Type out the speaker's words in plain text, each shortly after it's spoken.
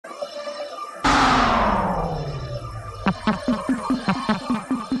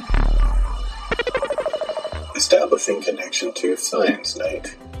us in connection to Science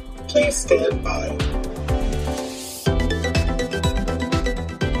Night. Please stand by.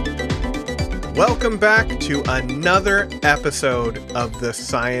 Welcome back to another episode of the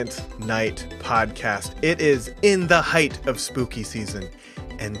Science Night podcast. It is in the height of spooky season,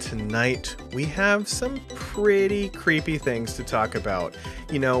 and tonight we have some pretty creepy things to talk about.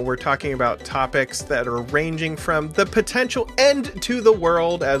 You know, we're talking about topics that are ranging from the potential end to the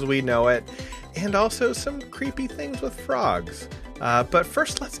world as we know it, and also some creepy things with frogs. But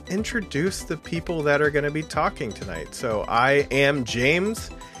first, let's introduce the people that are going to be talking tonight. So I am James.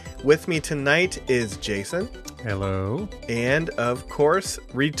 With me tonight is Jason. Hello. And, of course,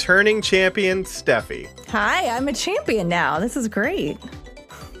 returning champion, Steffi. Hi, I'm a champion now. This is great.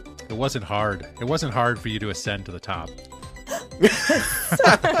 It wasn't hard. It wasn't hard for you to ascend to the top.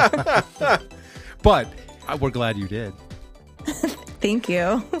 But we're glad you did. Thank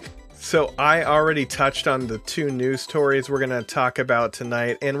you. So I already touched on the two news stories we're going to talk about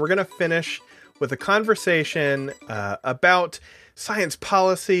tonight, and we're going to finish with a conversation about science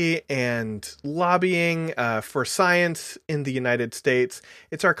policy and lobbying for science in the United States.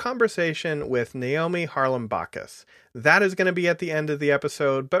 It's our conversation with Naomi Charalambakis. That is going to be at the end of the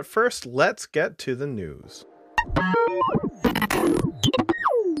episode, but first, let's get to the news.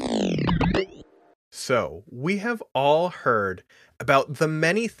 So, we have all heard about the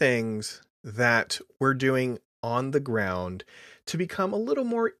many things that we're doing on the ground to become a little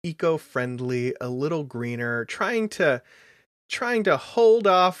more eco-friendly, a little greener, trying to hold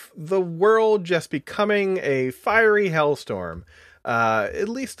off the world just becoming a fiery hellstorm, at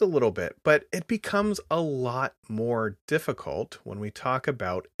least a little bit. But it becomes a lot more difficult when we talk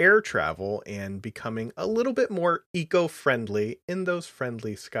about air travel and becoming a little bit more eco-friendly in those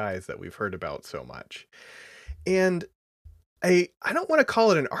friendly skies that we've heard about so much. And I don't want to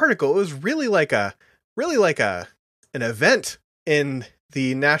call it an article. It was really like an event in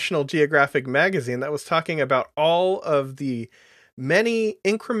the National Geographic magazine that was talking about all of the many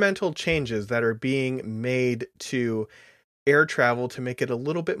incremental changes that are being made to air travel to make it a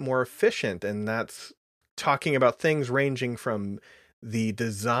little bit more efficient. And that's talking about things ranging from the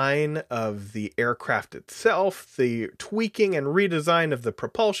design of the aircraft itself, the tweaking and redesign of the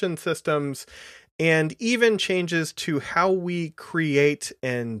propulsion systems, and even changes to how we create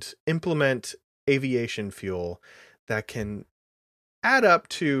and implement aviation fuel that can add up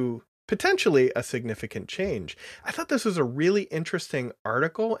to potentially a significant change. I thought this was a really interesting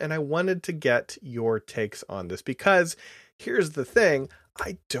article, and I wanted to get your takes on this because here's the thing.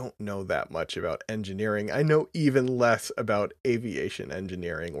 I don't know that much about engineering. I know even less about aviation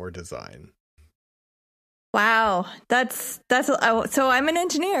engineering or design. Wow. So I'm an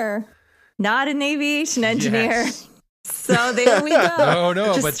engineer, not an aviation engineer. Yes. So there we go.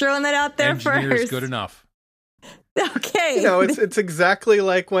 No, Just but throwing that out there engineer is first. good enough. Okay. You know, it's exactly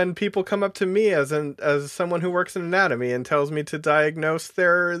like when people come up to me as someone who works in anatomy and tells me to diagnose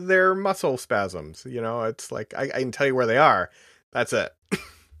their muscle spasms. You know, it's like I can tell you where they are. That's it.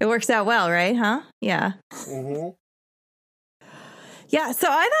 It works out well, right? Huh? Yeah. Mm-hmm. Yeah. So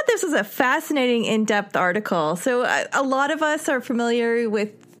I thought this was a fascinating, in-depth article. So a lot of us are familiar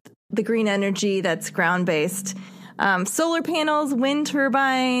with the green energy that's ground-based. Solar panels, wind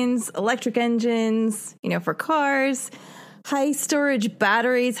turbines, electric engines, for cars, high storage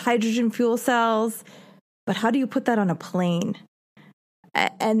batteries, hydrogen fuel cells. But how do you put that on a plane?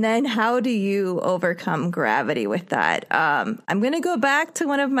 And then how do you overcome gravity with that? I'm going to go back to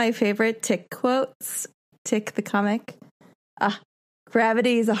one of my favorite Tick quotes, Tick the comic.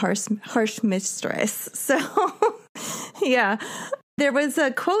 Gravity is a harsh mistress. So, yeah. There was a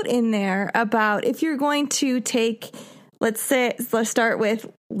quote in there about if you're going to take, let's start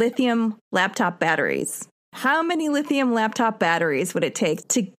with lithium laptop batteries. How many lithium laptop batteries would it take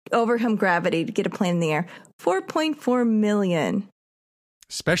to overcome gravity to get a plane in the air? 4.4 million.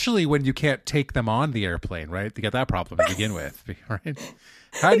 Especially when you can't take them on the airplane, right? To get that problem to begin with, right?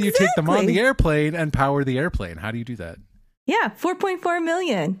 How do you take them on the airplane and power the airplane? How do you do that? Yeah, 4.4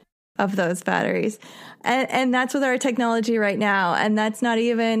 million of those batteries. And that's with our technology right now. And that's not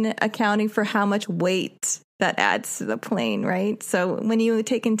even accounting for how much weight that adds to the plane, right? So when you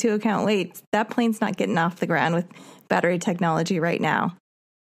take into account weight, that plane's not getting off the ground with battery technology right now.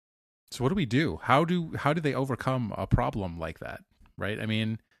 So what do we do? How do they overcome a problem like that, right? I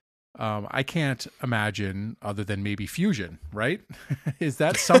mean, I can't imagine other than maybe fusion, right? Is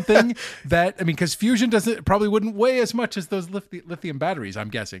that something that, I mean, because fusion probably wouldn't weigh as much as those lithium batteries, I'm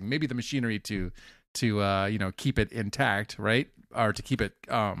guessing. Maybe the machinery to keep it intact, right? Or to keep it,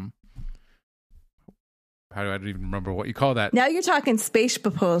 I don't even remember what you call that. Now you're talking space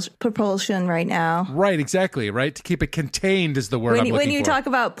propulsion right now. Right, exactly, right? To keep it contained is the word I'm looking for. When you talk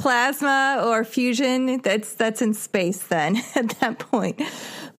about plasma or fusion, that's in space then at that point.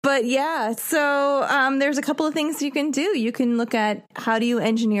 But yeah, so there's a couple of things you can do. You can look at how do you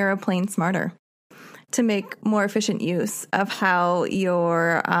engineer a plane smarter to make more efficient use of how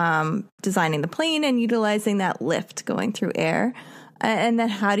you're designing the plane and utilizing that lift going through air. And then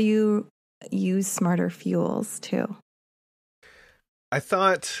how do you use smarter fuels too? I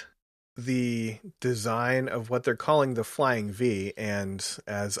thought the design of what they're calling the Flying V, and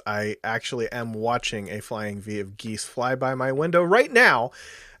as I actually am watching a Flying V of geese fly by my window right now,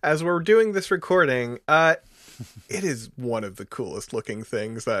 as we're doing this recording, it is one of the coolest looking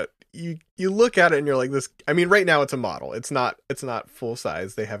things that you look at it and you're like, this, I mean, right now it's a model. It's not full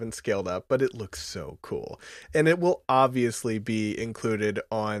size. They haven't scaled up, but it looks so cool. And it will obviously be included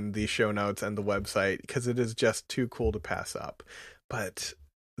on the show notes and the website because it is just too cool to pass up. But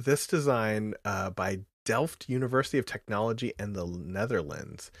this design by Delft University of Technology in the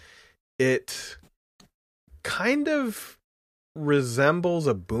Netherlands, it kind of resembles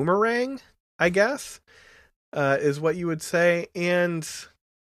a boomerang, I guess, is what you would say. And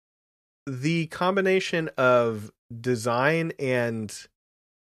the combination of design and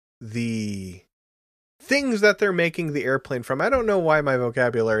the things that they're making the airplane from, I don't know why my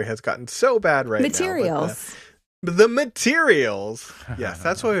vocabulary has gotten so bad right Materials. now. The materials. Yes,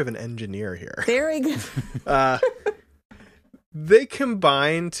 that's why we have an engineer here. Very good. They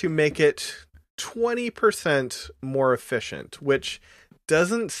combine to make it 20% more efficient, which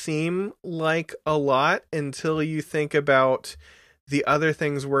doesn't seem like a lot until you think about the other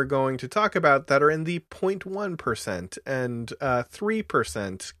things we're going to talk about that are in the 0.1% and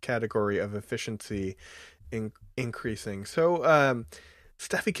 3% category of efficiency increasing. So,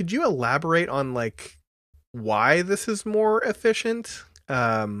 Steffi, could you elaborate on like why this is more efficient?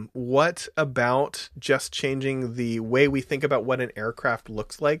 What about just changing the way we think about what an aircraft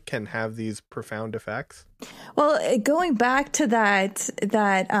looks like can have these profound effects? Well, going back to that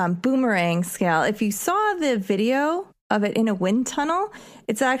boomerang scale, if you saw the video of it in a wind tunnel,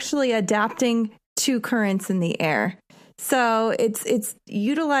 it's actually adapting to currents in the air. So it's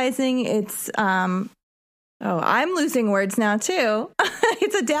utilizing its I'm losing words now too.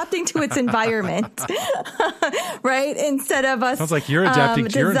 It's adapting to its environment, right? Instead of us. Sounds like you're adapting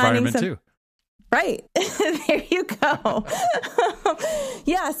to your environment too. Right. There you go.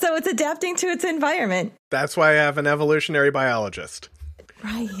 Yeah. So it's adapting to its environment. That's why I have an evolutionary biologist.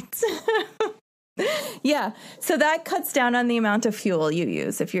 Right. Yeah. So that cuts down on the amount of fuel you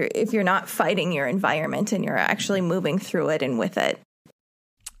use if you're not fighting your environment and you're actually moving through it and with it.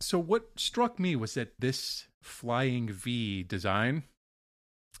 So what struck me was that this Flying V design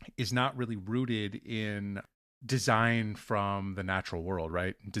is not really rooted in design from the natural world,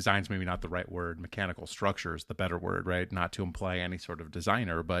 right? Design's maybe not the right word. Mechanical structure is the better word, right? Not to imply any sort of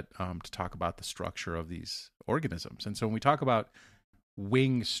designer, but to talk about the structure of these organisms. And so when we talk about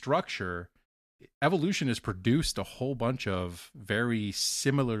wing structure, evolution has produced a whole bunch of very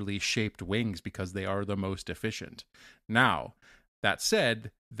similarly shaped wings because they are the most efficient. Now, that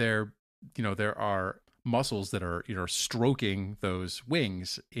said, there are muscles that are stroking those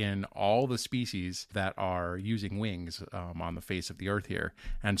wings in all the species that are using wings on the face of the earth here.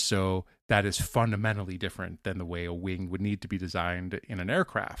 And so that is fundamentally different than the way a wing would need to be designed in an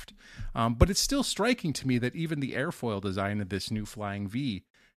aircraft. But it's still striking to me that even the airfoil design of this new Flying V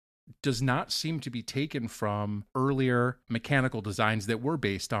does not seem to be taken from earlier mechanical designs that were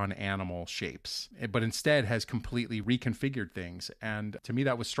based on animal shapes, but instead has completely reconfigured things. And to me,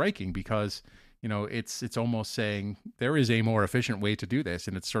 that was striking because, it's almost saying there is a more efficient way to do this.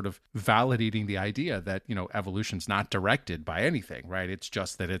 And it's sort of validating the idea that, evolution's not directed by anything, right? It's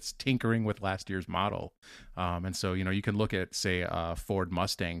just that it's tinkering with last year's model. And so, you can look at, say, a Ford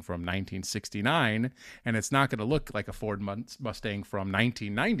Mustang from 1969, and it's not going to look like a Ford Mustang from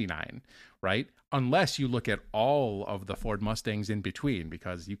 1999, right? Unless you look at all of the Ford Mustangs in between,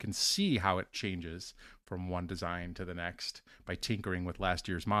 because you can see how it changes from one design to the next by tinkering with last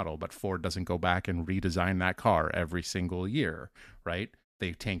year's model. But Ford doesn't go back and redesign that car every single year, right?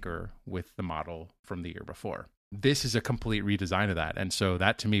 They tinker with the model from the year before. This is a complete redesign of that. And so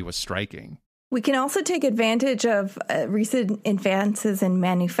that to me was striking. We can also take advantage of recent advances in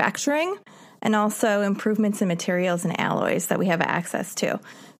manufacturing and also improvements in materials and alloys that we have access to.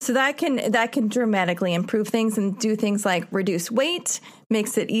 So that can dramatically improve things and do things like reduce weight,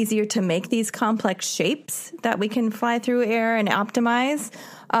 makes it easier to make these complex shapes that we can fly through air and optimize.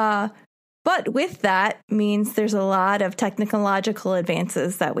 But with that means there's a lot of technological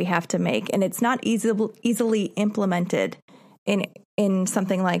advances that we have to make, and it's not easily implemented in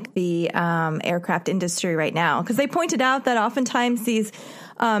something like the aircraft industry right now. Because they pointed out that oftentimes these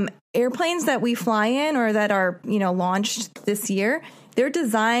airplanes that we fly in or that are, launched this year, they're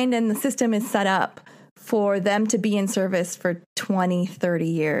designed and the system is set up for them to be in service for 20, 30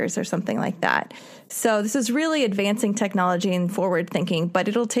 years or something like that. So this is really advancing technology and forward thinking, but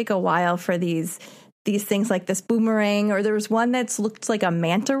it'll take a while for these things like this boomerang, or there was one that's looked like a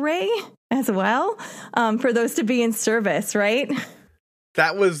manta ray as well, for those to be in service, right?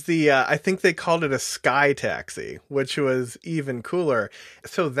 That was I think they called it a sky taxi, which was even cooler.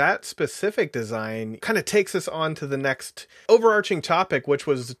 So that specific design kind of takes us on to the next overarching topic, which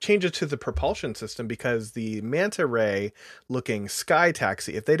was changes to the propulsion system, because the manta ray looking sky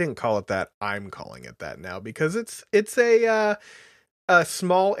taxi, if they didn't call it that, I'm calling it that now, because it's a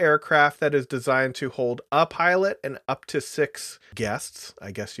small aircraft that is designed to hold a pilot and up to 6 guests,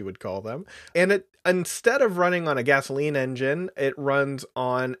 I guess you would call them. And it, instead of running on a gasoline engine, it runs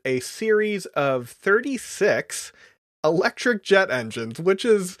on a series of 36 electric jet engines, which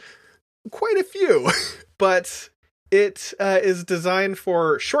is quite a few. But it is designed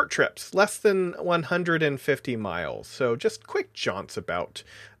for short trips, less than 150 miles. So just quick jaunts about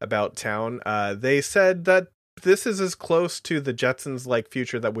town. They said that this is as close to the Jetsons-like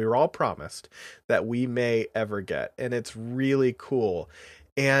future that we were all promised that we may ever get. And it's really cool.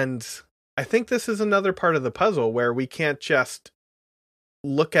 And I think this is another part of the puzzle where we can't just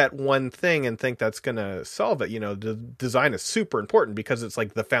look at one thing and think that's going to solve it. The design is super important because it's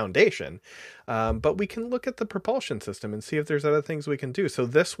like the foundation. But we can look at the propulsion system and see if there's other things we can do. So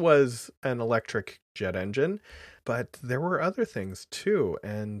this was an electric jet engine, but there were other things too.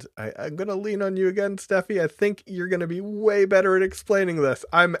 And I'm going to lean on you again, Steffi. I think you're going to be way better at explaining this.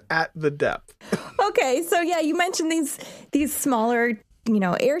 I'm at the depth. Okay. So yeah, you mentioned these smaller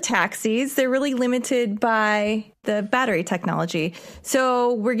air taxis. They're really limited by the battery technology.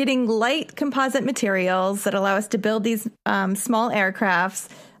 So we're getting light composite materials that allow us to build these small aircrafts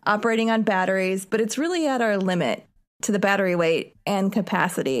operating on batteries, but it's really at our limit to the battery weight and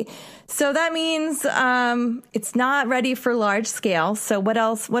capacity. So that means it's not ready for large scale. So what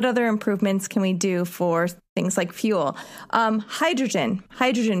other improvements can we do for things like fuel? Hydrogen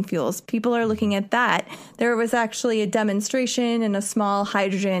fuels. People are looking at that. There was actually a demonstration in a small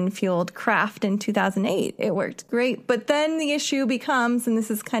hydrogen fueled craft in 2008. It worked great. But then the issue becomes, and this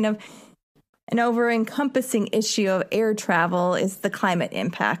is kind of an over-encompassing issue of air travel, is the climate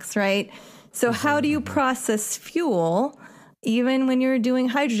impacts, right? So how do you process fuel, even when you're doing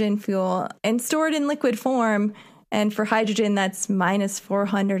hydrogen fuel, and store it in liquid form? And for hydrogen, that's minus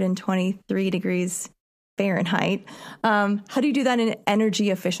 423 degrees Fahrenheit. How do you do that in an energy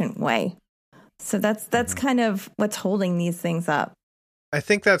efficient way? So that's kind of what's holding these things up. I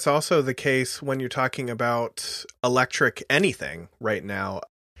think that's also the case when you're talking about electric anything right now.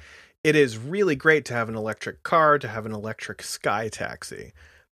 It is really great to have an electric car, to have an electric sky taxi.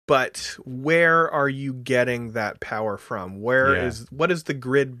 But where are you getting that power from? What is the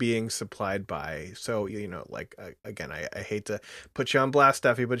grid being supplied by? So, again, I hate to put you on blast,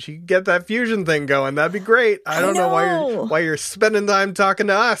 Steffi, but you get that fusion thing going. That'd be great. I don't know why you're spending time talking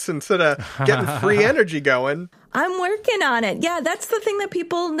to us instead of getting free energy going. I'm working on it. Yeah, that's the thing that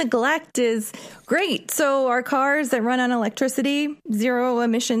people neglect is great. So our cars that run on electricity, 0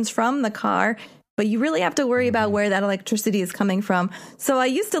 emissions from the car. But you really have to worry about where that electricity is coming from. So I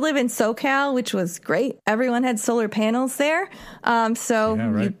used to live in SoCal, which was great. Everyone had solar panels there.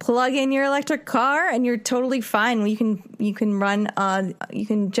 You plug in your electric car and you're totally fine. You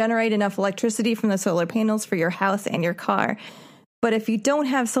can generate enough electricity from the solar panels for your house and your car. But if you don't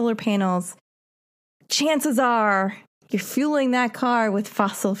have solar panels, chances are you're fueling that car with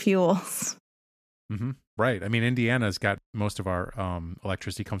fossil fuels. Mm-hmm. Right. I mean, Indiana's got most of our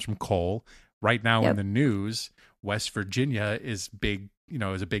electricity comes from coal. Right now in the news, West Virginia is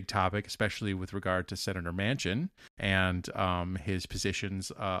a big topic, especially with regard to Senator Manchin and his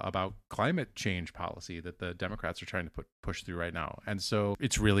positions about climate change policy that the Democrats are trying to push through right now. And so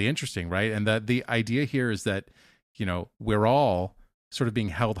it's really interesting, right? And the idea here is that, we're all sort of being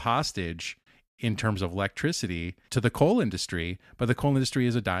held hostage in terms of electricity to the coal industry, but the coal industry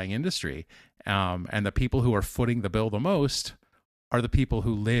is a dying industry. And the people who are footing the bill the most are the people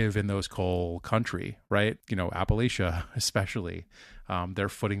who live in those coal country, right? Appalachia especially. They're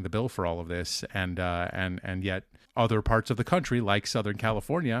footing the bill for all of this, and yet other parts of the country, like Southern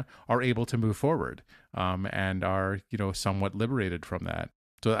California, are able to move forward and are somewhat liberated from that.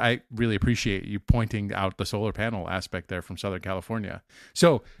 So I really appreciate you pointing out the solar panel aspect there from Southern California.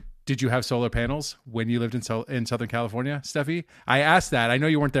 So Did you have solar panels when you lived in Southern California, Steffi? I asked that. I know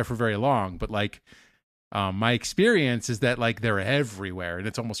you weren't there for very long, but like my experience is that like they're everywhere and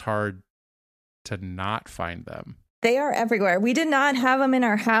it's almost hard to not find them. They are everywhere. We did not have them in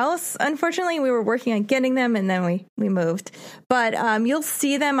our house. Unfortunately, we were working on getting them and then we moved. But you'll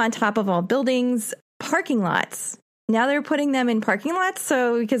see them on top of all buildings, parking lots. Now they're putting them in parking lots.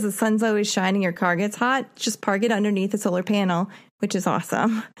 So because the sun's always shining, your car gets hot, just park it underneath a solar panel, which is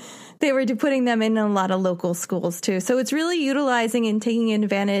awesome. They were putting them in a lot of local schools too. So it's really utilizing and taking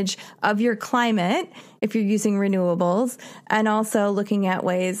advantage of your climate if you're using renewables, and also looking at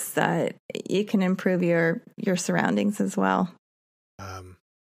ways that you can improve your surroundings as well.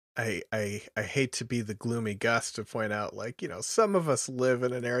 I hate to be the gloomy Gus to point out, like, you know, some of us live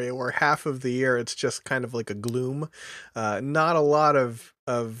in an area where half of the year it's just kind of like a gloom. Not a lot of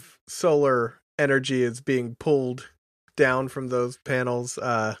solar energy is being pulled down from those panels.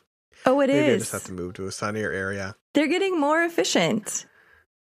 Maybe I just have to move to a sunnier area. They're getting more efficient.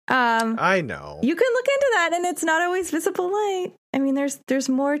 I know. You can look into that, and it's not always visible light. I mean, there's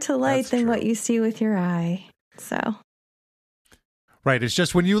more to light than what you see with your eye. So, right. It's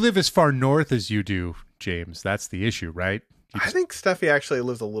just when you live as far north as you do, James, that's the issue, right? I think Steffi actually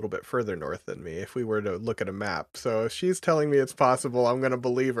lives a little bit further north than me if we were to look at a map. So if she's telling me it's possible, I'm going to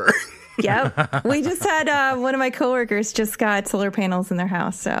believe her. Yep. We just had one of my coworkers just got solar panels in their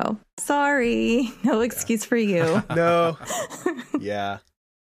house. So sorry. No excuse for you. No. Yeah.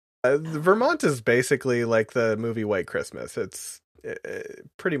 Vermont is basically like the movie White Christmas. It's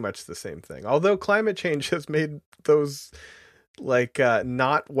pretty much the same thing. Although climate change has made those like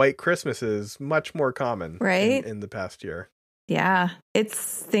not white Christmases much more common in the past year. Yeah,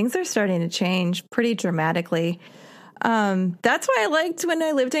 things are starting to change pretty dramatically. That's why I liked when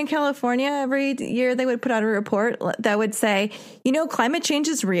I lived in California. Every year they would put out a report that would say, you know, climate change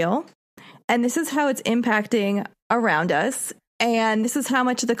is real, and this is how it's impacting around us, and this is how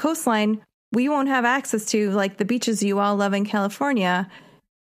much of the coastline we won't have access to, like the beaches you all love in California,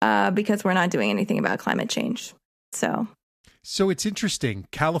 because we're not doing anything about climate change. So it's interesting.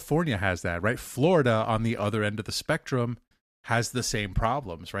 California has that, right? Florida, on the other end of the spectrum, has the same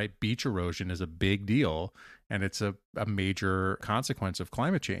problems, right? Beach erosion is a big deal, and it's a major consequence of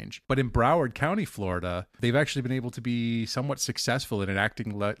climate change. But in Broward County, Florida, they've actually been able to be somewhat successful in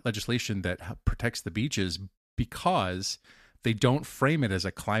enacting legislation that protects the beaches because they don't frame it as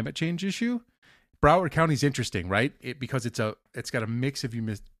a climate change issue. Broward County is interesting, right? Because it's got a mix of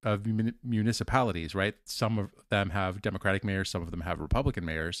municipalities, right? Some of them have Democratic mayors, some of them have Republican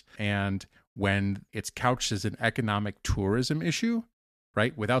mayors. And when it's couched as an economic tourism issue,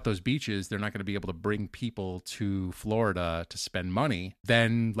 right? Without those beaches, they're not going to be able to bring people to Florida to spend money.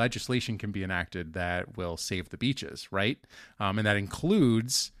 Then legislation can be enacted that will save the beaches, right? And that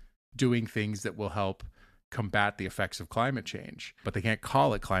includes doing things that will help combat the effects of climate change, but they can't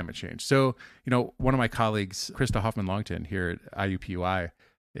call it climate change. So, you know, one of my colleagues, Krista Hoffman-Longton here at IUPUI,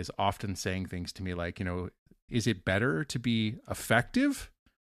 is often saying things to me like, you know, is it better to be effective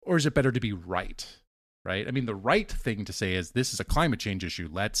or is it better to be right? Right? I mean, the right thing to say is this is a climate change issue.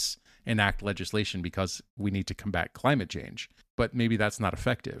 Let's enact legislation because we need to combat climate change. But maybe that's not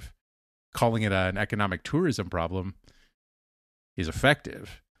effective. Calling it an economic tourism problem is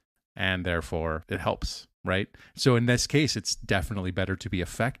effective, and therefore it helps. Right? So in this case, it's definitely better to be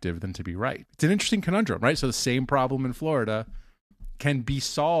effective than to be right. It's an interesting conundrum, right? So the same problem in Florida can be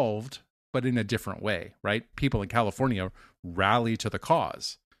solved, but in a different way, right? People in California rally to the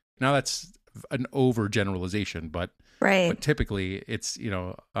cause. Now that's an overgeneralization, but typically it's, you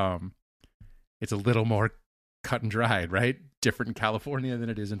know, it's a little more cut and dried, right? Different in California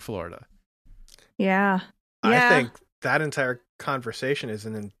than it is in Florida. Yeah. I think that entire conversation is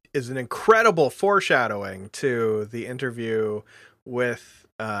an incredible foreshadowing to the interview with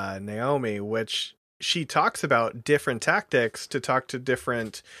Naomi, which she talks about different tactics to talk to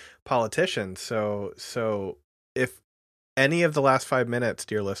different politicians. So if any of the last 5 minutes,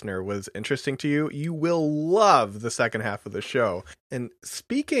 dear listener, was interesting to you, you will love the second half of the show. And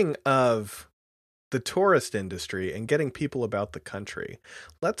speaking of the tourist industry and getting people about the country,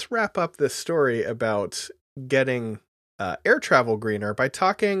 let's wrap up this story about getting air travel greener by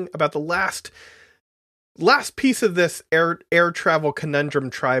talking about the last piece of this air travel conundrum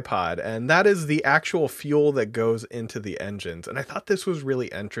tripod, and that is the actual fuel that goes into the engines. And I thought this was really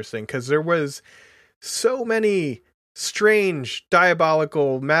interesting because there was so many strange,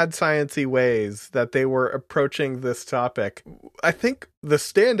 diabolical, mad science-y ways that they were approaching this topic. I think the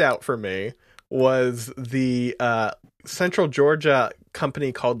standout for me was the Central Georgia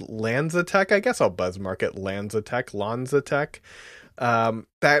company called Lanzatech. I guess I'll buzzmark it Lanzatech.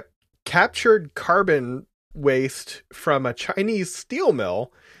 That captured carbon waste from a Chinese steel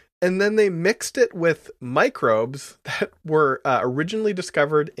mill, and then they mixed it with microbes that were originally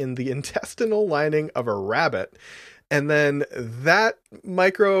discovered in the intestinal lining of a rabbit. And then that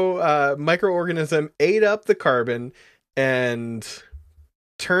microorganism ate up the carbon and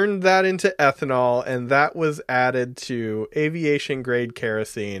turned that into ethanol, and that was added to aviation grade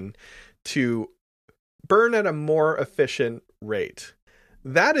kerosene to burn at a more efficient rate.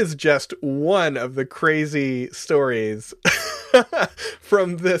 That is just one of the crazy stories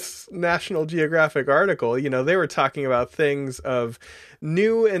from this National Geographic article. You know, they were talking about things of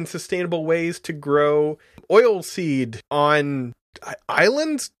new and sustainable ways to grow oilseed on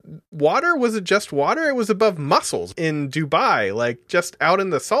islands. Water? Was it just water? It was above mussels in Dubai, like just out in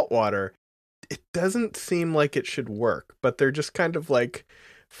the salt water. It doesn't seem like it should work, but they're just kind of like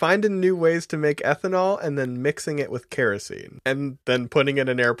finding new ways to make ethanol and then mixing it with kerosene and then putting it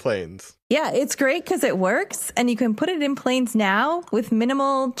in airplanes. Yeah, it's great because it works, and you can put it in planes now with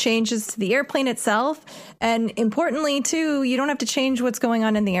minimal changes to the airplane itself. And importantly, too, you don't have to change what's going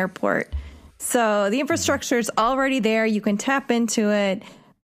on in the airport. So the infrastructure is already there. You can tap into it.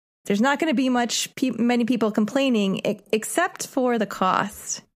 There's not going to be many people complaining, except for the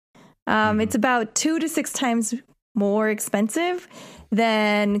cost. It's about 2 to 6 times more expensive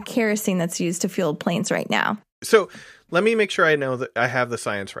than kerosene that's used to fuel planes right now. So let me make sure I know that I have the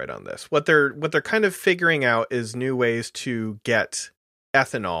science right on this. What they're kind of figuring out is new ways to get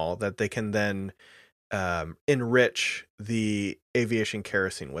ethanol that they can then enrich the aviation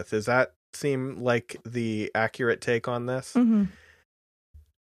kerosene with. Does that seem like the accurate take on this? Mm-hmm.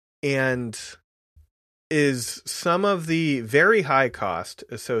 And is some of the very high cost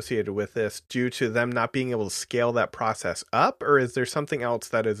associated with this due to them not being able to scale that process up, or is there something else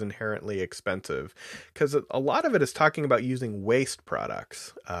that is inherently expensive? Because a lot of it is talking about using waste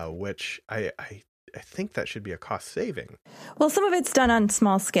products, which I think that should be a cost saving. Well, some of it's done on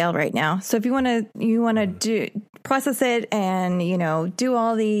small scale right now. So if you want to process it and, do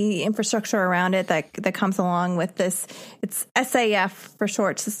all the infrastructure around it that comes along with this, it's SAF for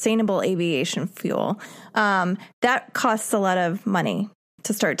short, sustainable aviation fuel. That costs a lot of money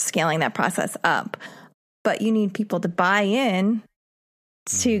to start scaling that process up, but you need people to buy in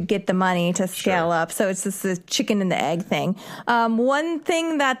to get the money to scale up. So it's just the chicken and the egg thing. One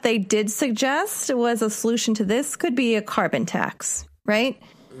thing that they did suggest was a solution to this could be a carbon tax, right?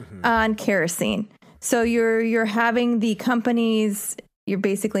 On kerosene. So you're having the companies, you're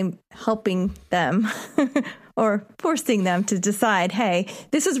basically helping them or forcing them to decide, hey,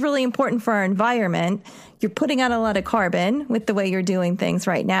 this is really important for our environment. You're putting out a lot of carbon with the way you're doing things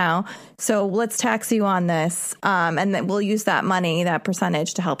right now. So let's tax you on this. And then we'll use that money, that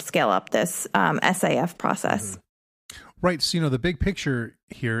percentage, to help scale up this SAF process. Right. So, the big picture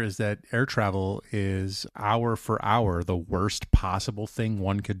here is that air travel is hour for hour. The worst possible thing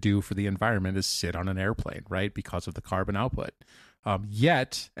one could do for the environment is sit on an airplane, right? Because of the carbon output.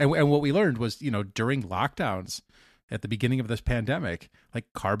 Yet, and what we learned was, during lockdowns at the beginning of this pandemic, like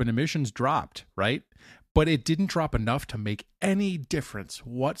carbon emissions dropped, right? But it didn't drop enough to make any difference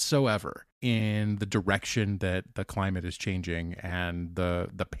whatsoever in the direction that the climate is changing and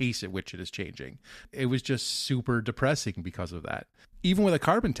the pace at which it is changing. It was just super depressing because of that. Even with a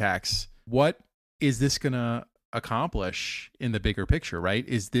carbon tax, what is this going to accomplish in the bigger picture, right?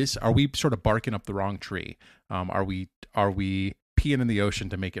 Are we sort of barking up the wrong tree? Are we peeing in the ocean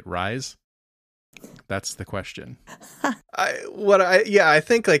to make it rise? That's the question. I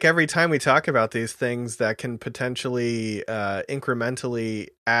think like every time we talk about these things that can potentially incrementally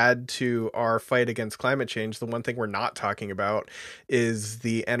add to our fight against climate change, the one thing we're not talking about is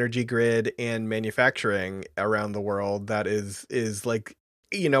the energy grid and manufacturing around the world. That is like,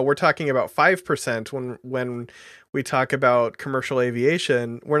 we're talking about 5% when we talk about commercial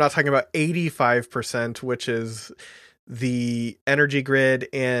aviation. We're not talking about 85%, which is the energy grid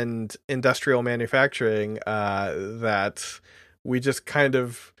and industrial manufacturing that we just kind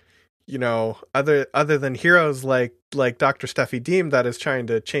of, other than heroes like Dr. Steffi Deem that is trying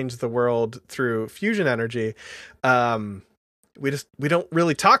to change the world through fusion energy, we don't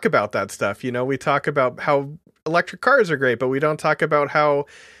really talk about that stuff. We talk about how electric cars are great, but we don't talk about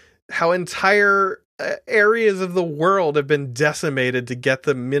how entire areas of the world have been decimated to get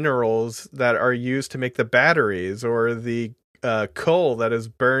the minerals that are used to make the batteries, or the coal that is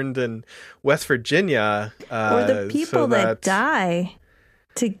burned in West Virginia, or the people that die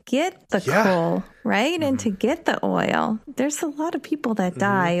to get the coal, right? Mm-hmm. And to get the oil. There's a lot of people that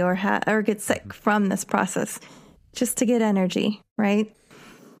die or get sick from this process just to get energy, right?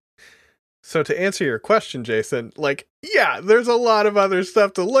 So to answer your question, Jason, like, yeah, there's a lot of other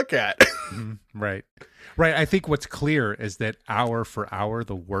stuff to look at. Right. Right. I think what's clear is that hour for hour,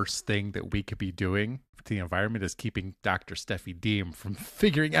 the worst thing that we could be doing to the environment is keeping Dr. Steffi Diem from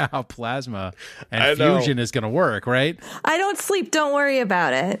figuring out how plasma and fusion is going to work, right? I don't sleep. Don't worry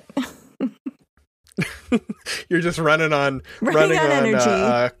about it. You're just running on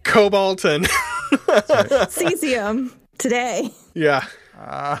energy. Cobalt and cesium today. Yeah.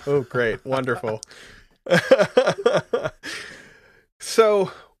 Oh, great. Wonderful.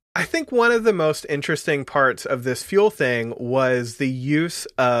 So I think one of the most interesting parts of this fuel thing was the use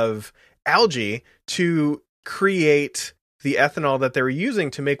of algae to create the ethanol that they were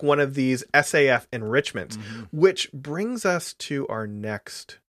using to make one of these SAF enrichments, which brings us to our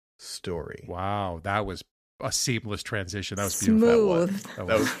next story. Wow. That was a seamless transition. That was beautiful. Smooth.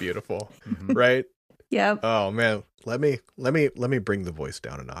 That was beautiful. Right? Yep. Oh man, let me bring the voice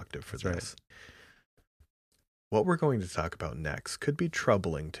down an octave for this. Right. What we're going to talk about next could be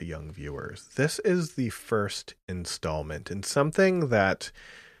troubling to young viewers. This is the first installment in something that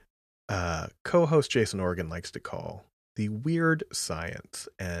co-host Jason Organ likes to call the weird science.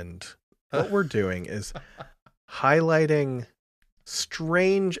 And what we're doing is highlighting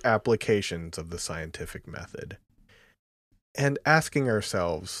strange applications of the scientific method and asking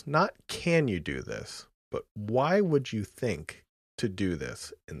ourselves, not can you do this, but why would you think to do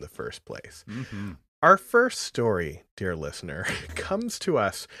this in the first place? Our first story, dear listener, comes to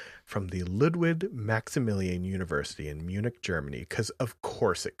us from the Ludwig Maximilian University in Munich, Germany, because of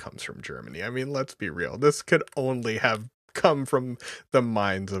course it comes from Germany. I mean, let's be real. This could only have come from the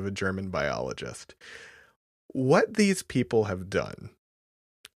minds of a German biologist. What these people have done...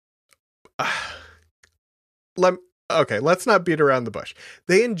 Okay, let's not beat around the bush.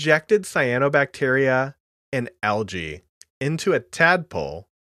 They injected cyanobacteria and algae into a tadpole,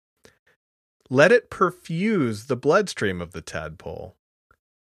 let it perfuse the bloodstream of the tadpole,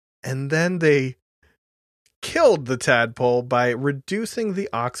 and then they killed the tadpole by reducing the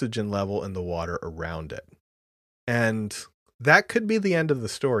oxygen level in the water around it. And that could be the end of the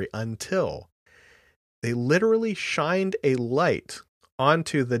story until they literally shined a light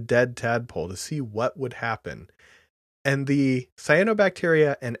onto the dead tadpole to see what would happen. And the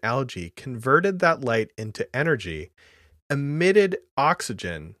cyanobacteria and algae converted that light into energy, emitted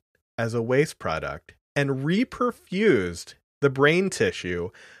oxygen as a waste product, and reperfused the brain tissue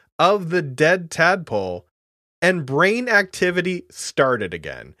of the dead tadpole, and brain activity started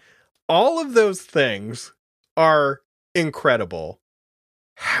again. All of those things are incredible.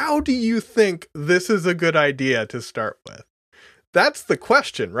 How do you think this is a good idea to start with? That's the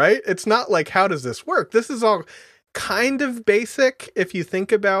question, right? It's not like, how does this work? This is all kind of basic. If you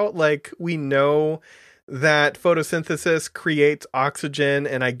think about, like, we know that photosynthesis creates oxygen,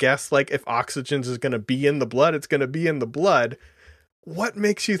 and I guess, like, if oxygen is going to be in the blood, it's going to be in the blood. What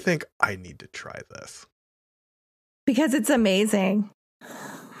makes you think I need to try this? Because it's amazing.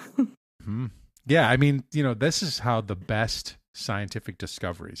 Yeah, I mean, this is how the best scientific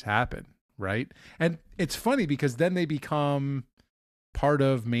discoveries happen, right? And it's funny because then they become part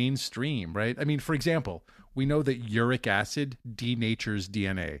of mainstream, right? I mean, for example, we know that uric acid denatures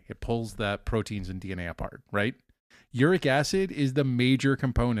DNA. It pulls the proteins in DNA apart, right? Uric acid is the major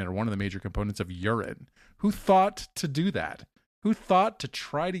component, or one of the major components, of urine. Who thought to do that? Who thought to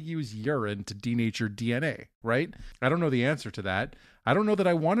try to use urine to denature DNA, right? I don't know the answer to that. I don't know that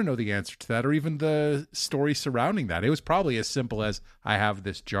I want to know the answer to that, or even the story surrounding that. It was probably as simple as, I have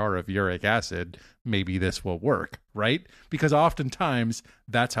this jar of uric acid, maybe this will work, right? Because oftentimes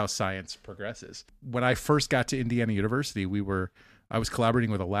that's how science progresses. When I first got to Indiana University, I was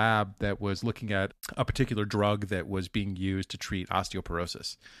collaborating with a lab that was looking at a particular drug that was being used to treat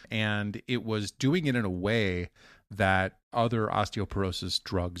osteoporosis. And it was doing it in a way that other osteoporosis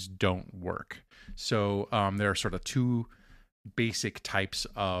drugs don't work. So there are sort of two basic types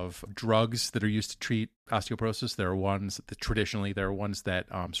of drugs that are used to treat osteoporosis. There are ones that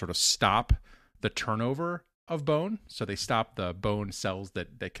sort of stop the turnover of bone. So they stop the bone cells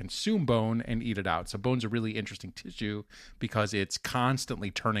that consume bone and eat it out. So bone's a really interesting tissue because it's constantly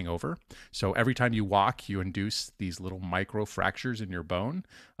turning over. So every time you walk, you induce these little micro fractures in your bone.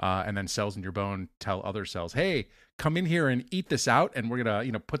 And then cells in your bone tell other cells, hey, come in here and eat this out. And we're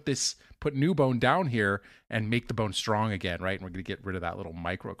going to, put new bone down here and make the bone strong again, right? And we're going to get rid of that little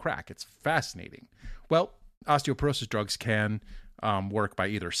micro crack. It's fascinating. Well, osteoporosis drugs can work by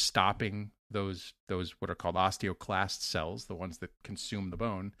either stopping those what are called osteoclast cells, the ones that consume the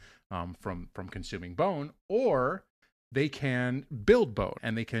bone, from consuming bone, or they can build bone,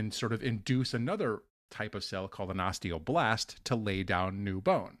 and they can sort of induce another type of cell called an osteoblast to lay down new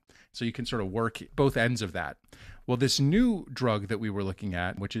bone. So you can sort of work both ends of that. Well, this new drug that we were looking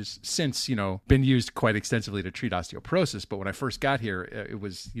at, which has since, been used quite extensively to treat osteoporosis, but when I first got here, it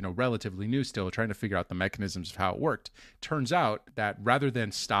was, relatively new still, trying to figure out the mechanisms of how it worked. Turns out that rather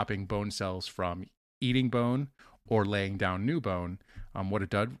than stopping bone cells from eating bone or laying down new bone, what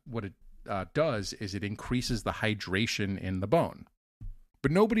it does is it increases the hydration in the bone.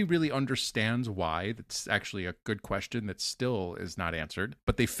 But nobody really understands why. That's actually a good question that still is not answered.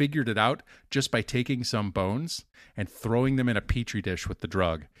 But they figured it out just by taking some bones and throwing them in a petri dish with the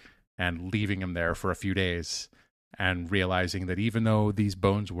drug and leaving them there for a few days and realizing that even though these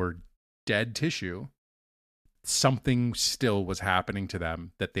bones were dead tissue, something still was happening to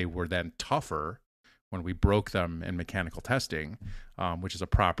them, that they were then tougher when we broke them in mechanical testing, which is a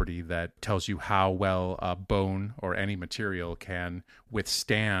property that tells you how well a bone or any material can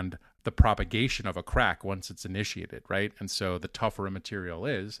withstand the propagation of a crack once it's initiated, right? And so the tougher a material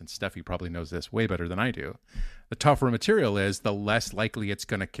is, and Steffi probably knows this way better than I do, the tougher a material is, the less likely it's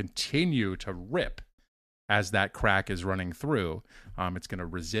going to continue to rip as that crack is running through. It's going to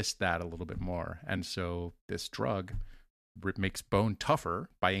resist that a little bit more. And so this drug makes bone tougher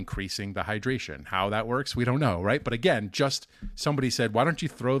by increasing the hydration. How that works, we don't know, right? But again, just somebody said, why don't you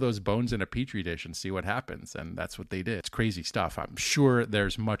throw those bones in a petri dish and see what happens? And that's what they did. It's crazy stuff. I'm sure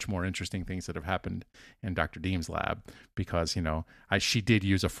there's much more interesting things that have happened in Dr. Deem's lab because, she did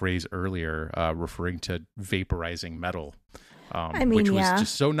use a phrase earlier referring to vaporizing metal, which was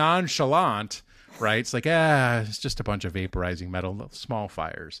just so nonchalant, right? It's like, it's just a bunch of vaporizing metal, small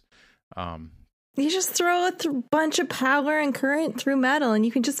fires. You just throw a bunch of power and current through metal and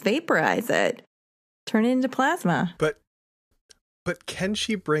you can just vaporize it. Turn it into plasma. But can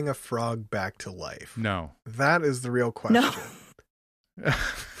she bring a frog back to life? No. That is the real question. No.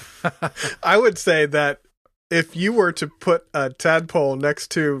 I would say that if you were to put a tadpole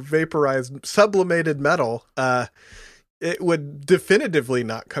next to vaporized sublimated metal, it would definitively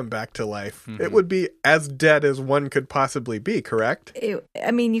not come back to life. Mm-hmm. It would be as dead as one could possibly be, correct?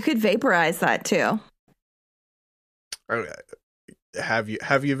 You could vaporize that too. Have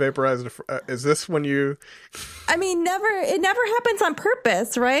you vaporized? Is this when you? Never. It never happens on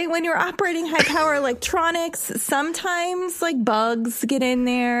purpose, right? When you're operating high power electronics, sometimes like bugs get in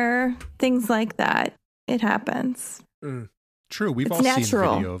there, things like that. It happens. True. We've all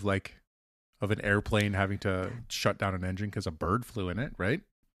natural. seen video of an airplane having to shut down an engine because a bird flew in it, right?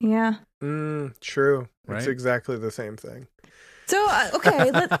 Yeah. True. Right? It's exactly the same thing. So, okay, I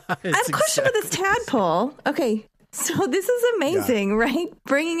have a question with this tadpole. Okay, so this is amazing, right?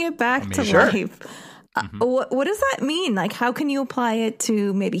 Bringing it back to life. What does that mean? Like, how can you apply it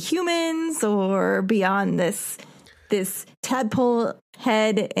to maybe humans or beyond this tadpole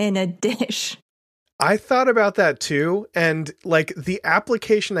head in a dish? I thought about that too, and like the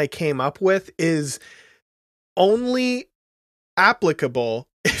application I came up with is only applicable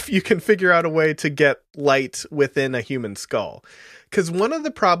if you can figure out a way to get light within a human skull. Because one of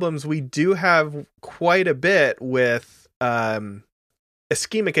the problems we do have quite a bit with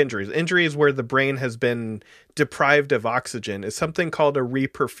ischemic injuries where the brain has been deprived of oxygen, is something called a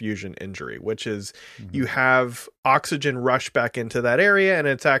reperfusion injury, which is you have oxygen rush back into that area, and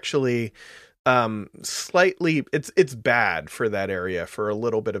it's actually slightly it's bad for that area for a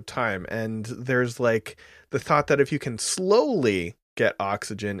little bit of time. And there's like the thought that if you can slowly get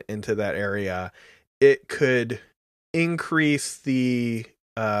oxygen into that area, it could increase the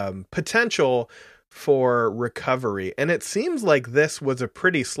potential for recovery. And it seems like this was a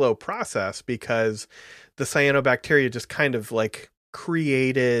pretty slow process because the cyanobacteria just kind of like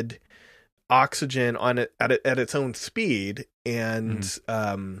created oxygen on it at its own speed, and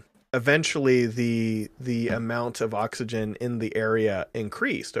eventually the amount of oxygen in the area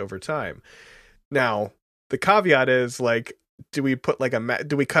increased over time. Now, the caveat is like, do we put like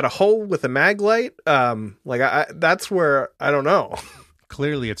do we cut a hole with a mag light? That's where I don't know.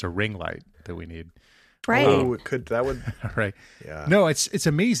 Clearly it's a ring light that we need. Right. Oh, that would right. Yeah. No, it's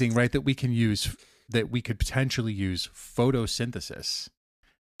amazing, right, that we could potentially use photosynthesis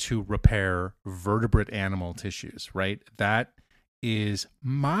to repair vertebrate animal tissues, right? That is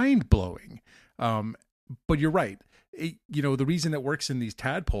mind-blowing. But you're right. The reason it works in these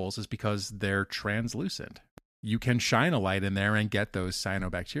tadpoles is because they're translucent. You can shine a light in there and get those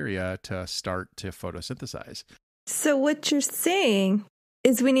cyanobacteria to start to photosynthesize. So what you're saying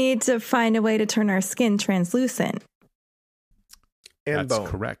is we need to find a way to turn our skin translucent. And That's bone.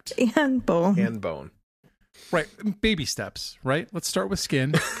 correct. And bone. And bone. Right. Baby steps, right? Let's start with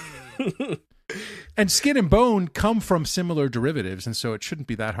skin. And skin and bone come from similar derivatives, and so it shouldn't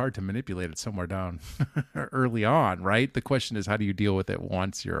be that hard to manipulate it somewhere down early on, right? The question is, how do you deal with it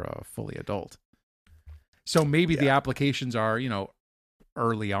once you're a fully adult? So maybe the applications are,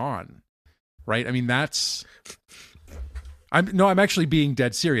 early on, right? I mean, I'm actually being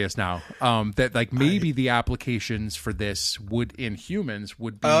dead serious now. That like maybe the applications for this in humans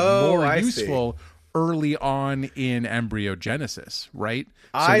would be more useful early on in embryogenesis, right?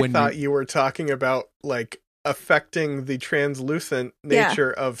 I thought you were talking about like affecting the translucent nature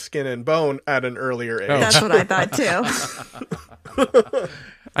of skin and bone at an earlier age. Oh. That's what I thought too.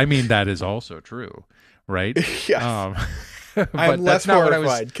 I mean, that is also true, right? Yes. But I'm less that's not horrified. What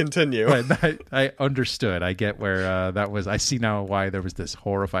I was, Continue. Right, I understood. I get where that was. I see now why there was this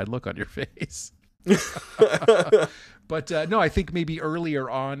horrified look on your face. But no, I think maybe earlier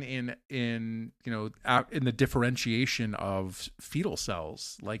on in the differentiation of fetal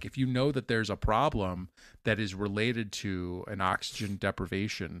cells, like if you know that there's a problem that is related to an oxygen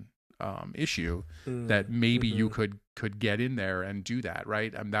deprivation issue, that maybe you could get in there and do that,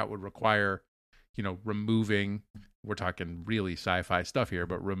 right? That would require, removing. We're talking really sci-fi stuff here,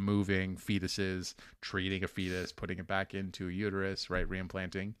 but removing fetuses, treating a fetus, putting it back into a uterus, right?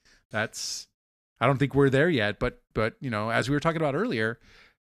 Reimplanting. I don't think we're there yet, but as we were talking about earlier,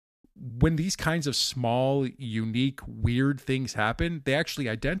 when these kinds of small, unique, weird things happen, they actually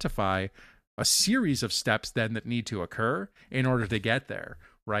identify a series of steps then that need to occur in order to get there,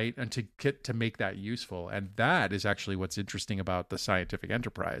 right? And to get to make that useful. And that is actually what's interesting about the scientific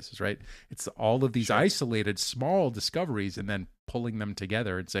enterprise, right? It's all of these isolated small discoveries and then pulling them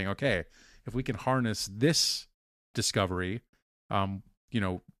together and saying, okay, if we can harness this discovery,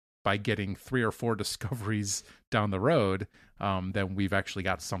 by getting 3 or 4 discoveries down the road, then we've actually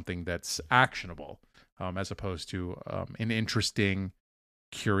got something that's actionable, as opposed to an interesting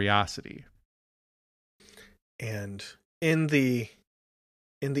curiosity. And in the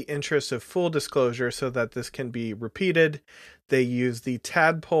interest of full disclosure, so that this can be repeated, they use the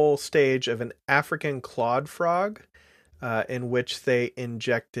tadpole stage of an African clawed frog, in which they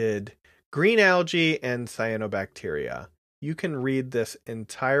injected green algae and cyanobacteria. You can read this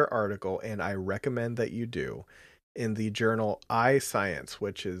entire article, and I recommend that you do, in the journal iScience,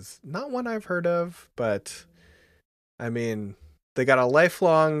 which is not one I've heard of, but I mean, they got a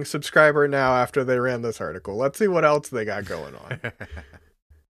lifelong subscriber now after they ran this article. Let's see what else they got going on.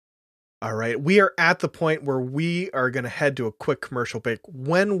 All right, we are at the point where we are going to head to a quick commercial break.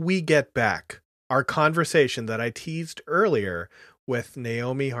 When we get back, our conversation that I teased earlier with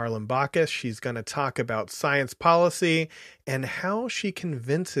Naomi Charalambakis. She's going to talk about science policy and how she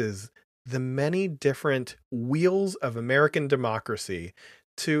convinces the many different wheels of American democracy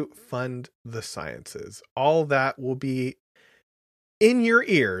to fund the sciences. All that will be in your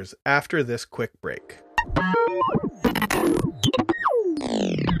ears after this quick break.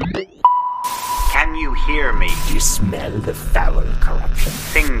 Can you hear me? Do you smell the foul corruption?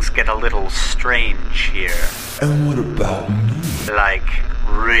 Things get a little strange here. And what about me? Like,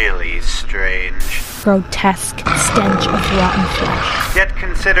 really strange. Grotesque stench of rotten flesh. Yet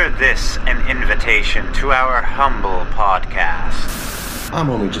consider this an invitation to our humble podcast. I'm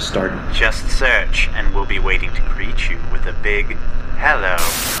only just starting. Just search, and we'll be waiting to greet you with a big hello.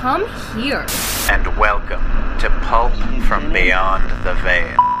 Come here. And welcome to Pulp from Beyond the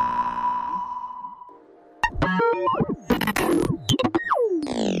Veil.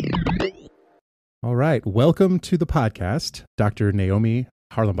 All right. Welcome to the podcast, Dr. Naomi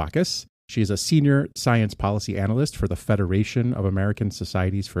Charalambakis. She is a Senior Science Policy Analyst for the Federation of American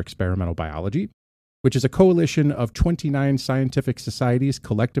Societies for Experimental Biology, which is a coalition of 29 scientific societies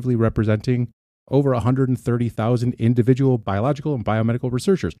collectively representing over 130,000 individual biological and biomedical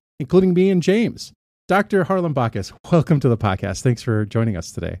researchers, including me and James. Dr. Charalambakis, welcome to the podcast. Thanks for joining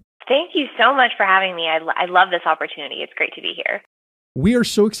us today. Thank you so much for having me. I love this opportunity. It's great to be here. We are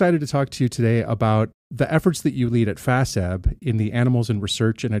so excited to talk to you today about the efforts that you lead at FASEB in the Animals in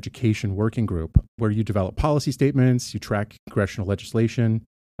Research and Education Working Group, where you develop policy statements, you track congressional legislation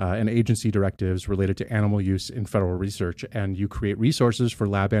and agency directives related to animal use in federal research, and you create resources for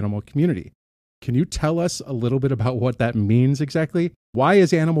lab animal community. Can you tell us a little bit about what that means exactly? Why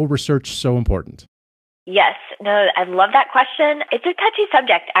is animal research so important? Yes, no, I love that question. It's a touchy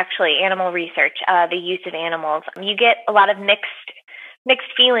subject, actually, animal research, the use of animals. You get a lot of mixed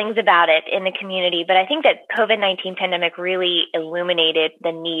feelings about it in the community, but I think that COVID-19 pandemic really illuminated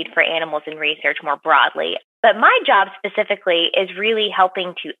the need for animals in research more broadly. But my job specifically is really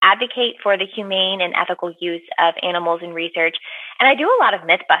helping to advocate for the humane and ethical use of animals in research. And I do a lot of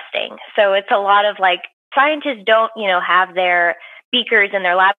myth busting. So it's a lot of like, scientists don't, have their beakers and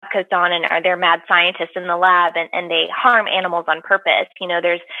their lab coats on and are they're mad scientists in the lab and they harm animals on purpose.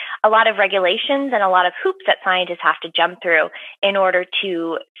 There's a lot of regulations and a lot of hoops that scientists have to jump through in order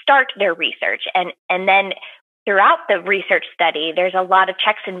to start their research. And then throughout the research study, there's a lot of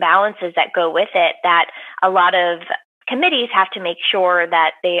checks and balances that go with it that a lot of committees have to make sure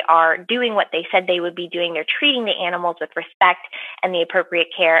that they are doing what they said they would be doing. They're treating the animals with respect and the appropriate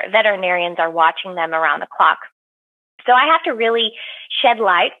care. Veterinarians are watching them around the clock. So I have to really shed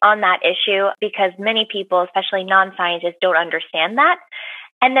light on that issue because many people, especially non-scientists, don't understand that,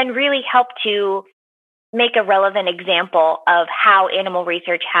 and then really help to make a relevant example of how animal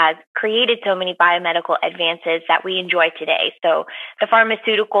research has created so many biomedical advances that we enjoy today. So the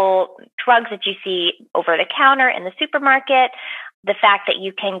pharmaceutical drugs that you see over the counter in the supermarket, the fact that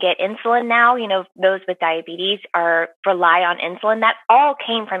you can get insulin now, those with diabetes rely on insulin, that all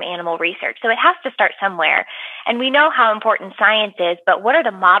came from animal research. So it has to start somewhere. And we know how important science is, but what are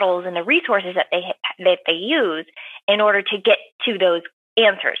the models and the resources that they use in order to get to those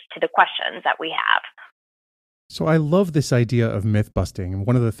answers to the questions that we have? So I love this idea of myth busting. And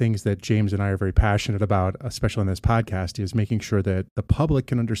one of the things that James and I are very passionate about, especially on this podcast, is making sure that the public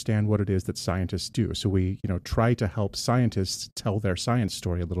can understand what it is that scientists do. So we, try to help scientists tell their science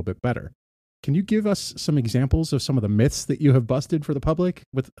story a little bit better. Can you give us some examples of some of the myths that you have busted for the public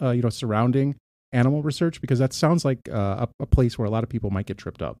with, surrounding animal research? Because that sounds like a place where a lot of people might get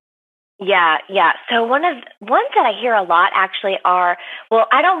tripped up. Yeah. So ones that I hear a lot actually are, well,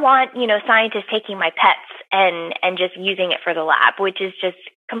 I don't want, scientists taking my pets and just using it for the lab, which is just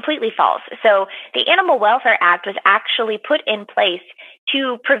completely false. So the Animal Welfare Act was actually put in place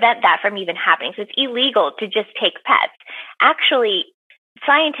to prevent that from even happening. So it's illegal to just take pets. Actually,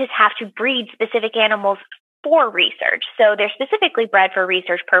 scientists have to breed specific animals for research. So they're specifically bred for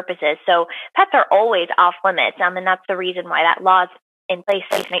research purposes. So pets are always off limits. And that's the reason why that law is in place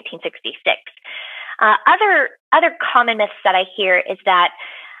since 1966. Other common myths that I hear is that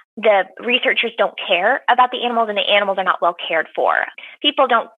the researchers don't care about the animals and the animals are not well cared for. People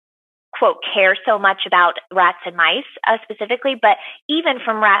don't, quote, care so much about rats and mice specifically, but even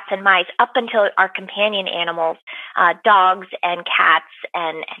from rats and mice up until our companion animals, dogs and cats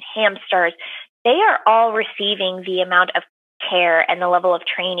and hamsters, they are all receiving the amount of care and the level of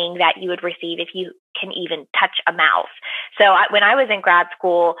training that you would receive if you can even touch a mouse. So when I was in grad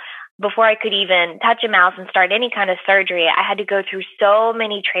school, before I could even touch a mouse and start any kind of surgery, I had to go through so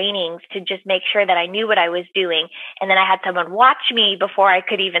many trainings to just make sure that I knew what I was doing. And then I had someone watch me before I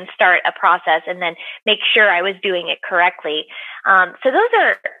could even start a process and then make sure I was doing it correctly. So those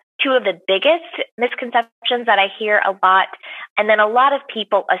are two of the biggest misconceptions that I hear a lot. And then a lot of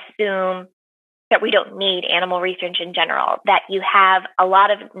people assume that we don't need animal research in general, that you have a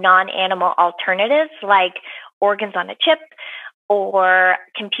lot of non-animal alternatives like organs on a chip or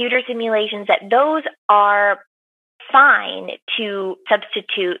computer simulations, that those are fine to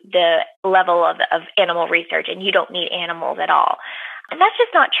substitute the level of animal research and you don't need animals at all. And that's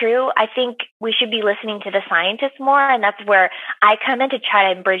just not true. I think we should be listening to the scientists more, and that's where I come in to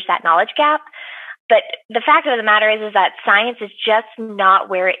try to bridge that knowledge gap. But the fact of the matter is that science is just not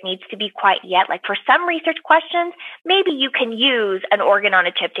where it needs to be quite yet. Like for some research questions, maybe you can use an organ on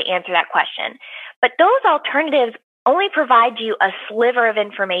a chip to answer that question. But those alternatives only provide you a sliver of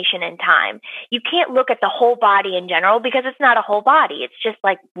information in time. You can't look at the whole body in general because it's not a whole body. It's just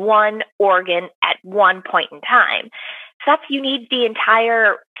like one organ at one point in time. So you need the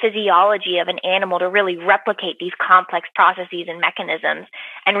entire physiology of an animal to really replicate these complex processes and mechanisms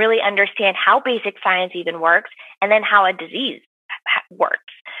and really understand how basic science even works and then how a disease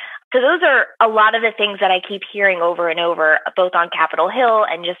works. So those are a lot of the things that I keep hearing over and over, both on Capitol Hill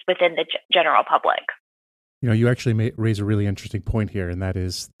and just within the general public. You actually raise a really interesting point here, and that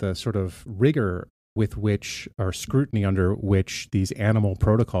is the sort of rigor with which, or scrutiny under which, these animal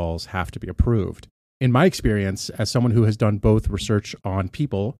protocols have to be approved. In my experience, as someone who has done both research on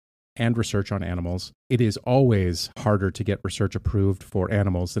people and research on animals, it is always harder to get research approved for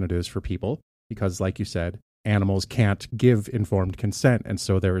animals than it is for people, because like you said, animals can't give informed consent, and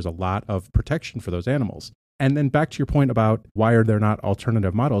so there is a lot of protection for those animals. And then back to your point about why are there not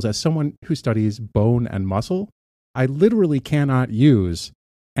alternative models, as someone who studies bone and muscle, I literally cannot use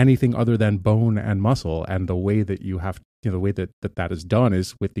anything other than bone and muscle, and the way that you have the way that is done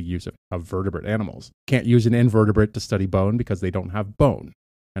is with the use of vertebrate animals. Can't use an invertebrate to study bone because they don't have bone.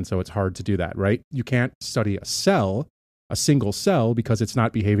 And so it's hard to do that, right? You can't study a single cell, because it's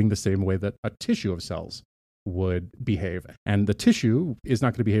not behaving the same way that a tissue of cells would behave. And the tissue is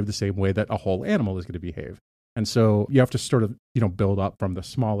not going to behave the same way that a whole animal is going to behave. And so you have to sort of, build up from the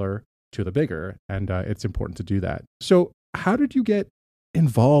smaller to the bigger. And it's important to do that. So how did you get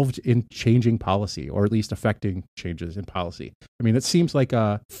involved in changing policy, or at least affecting changes in policy? I mean, it seems like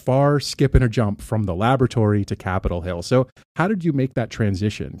a far skip and a jump from the laboratory to Capitol Hill. So how did you make that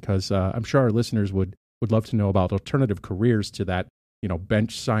transition? Because I'm sure our listeners would love to know about alternative careers to that,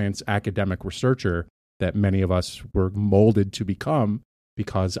 bench science academic researcher that many of us were molded to become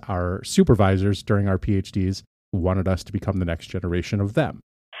because our supervisors during our PhDs wanted us to become the next generation of them.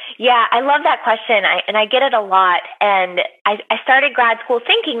 Yeah, I love that question, and I get it a lot. And I started grad school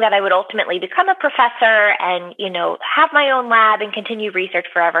thinking that I would ultimately become a professor and, have my own lab and continue research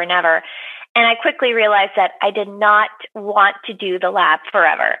forever and ever. And I quickly realized that I did not want to do the lab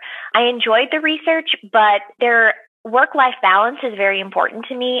forever. I enjoyed the research, but their work-life balance is very important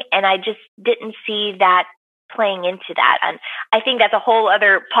to me, and I just didn't see that playing into that. And I think that's a whole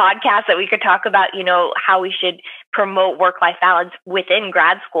other podcast that we could talk about, how we should promote work-life balance within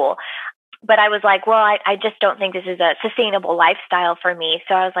grad school. But I was like, well, I just don't think this is a sustainable lifestyle for me.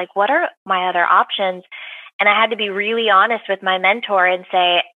 So I was like, what are my other options? And I had to be really honest with my mentor and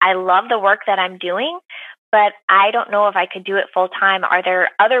say, I love the work that I'm doing, but I don't know if I could do it full time. Are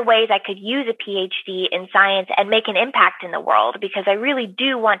there other ways I could use a PhD in science and make an impact in the world? Because I really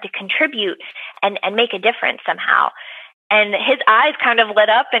do want to contribute and make a difference somehow. And his eyes kind of lit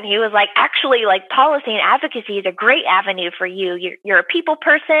up, and he was like, actually, policy and advocacy is a great avenue for you. You're a people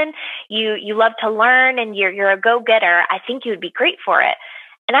person. You love to learn, and you're a go-getter. I think you would be great for it.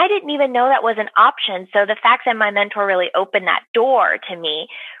 And I didn't even know that was an option. So the fact that my mentor really opened that door to me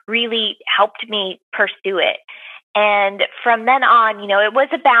really helped me pursue it. And from then on, it was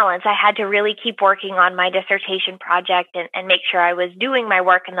a balance. I had to really keep working on my dissertation project and make sure I was doing my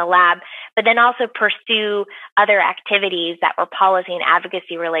work in the lab, but then also pursue other activities that were policy and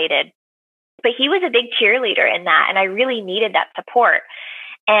advocacy related. But he was a big cheerleader in that, and I really needed that support.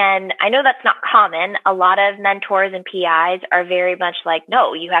 And I know that's not common. A lot of mentors and PIs are very much like,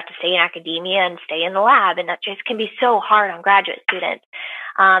 no, you have to stay in academia and stay in the lab. And that just can be so hard on graduate students.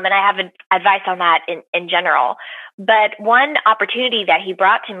 And I have advice on that in general. But one opportunity that he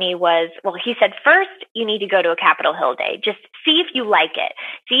brought to me was, he said, first, you need to go to a Capitol Hill day. Just see if you like it.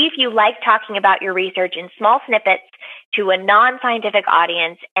 See if you like talking about your research in small snippets to a non-scientific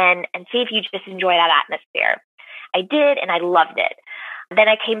audience, and see if you just enjoy that atmosphere. I did, and I loved it. Then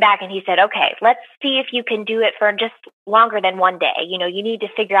I came back and he said, okay, let's see if you can do it for just longer than one day. You need to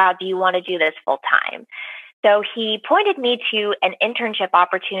figure out, do you want to do this full time? So he pointed me to an internship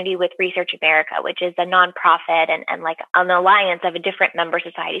opportunity with Research America, which is a nonprofit and like an alliance of different member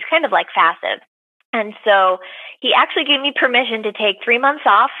societies, kind of like FASEB. And so he actually gave me permission to take 3 months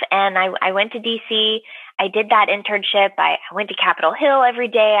off, and I went to DC. I did that internship. I went to Capitol Hill every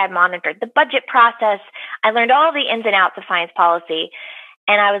day. I monitored the budget process. I learned all the ins and outs of science policy.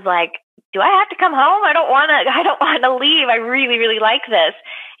 And I was like, do I have to come home? I don't want to leave. I really, really like this.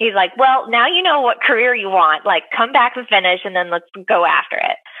 He's like, well, now you know what career you want. Come back and finish, and then let's go after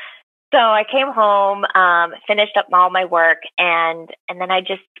it. So I came home, finished up all my work, and then I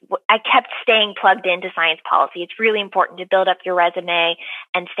kept staying plugged into science policy. It's really important to build up your resume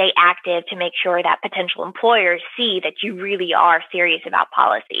and stay active to make sure that potential employers see that you really are serious about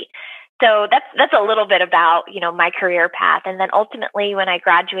policy. So that's a little bit about, my career path. And then ultimately, when I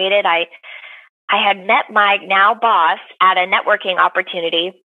graduated, I had met my now boss at a networking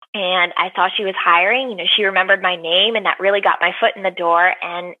opportunity, and I saw she was hiring. She remembered my name, and that really got my foot in the door.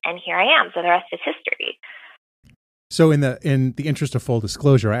 And here I am. So the rest is history. So in the interest of full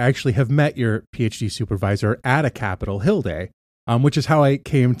disclosure, I actually have met your PhD supervisor at a Capitol Hill day, which is how I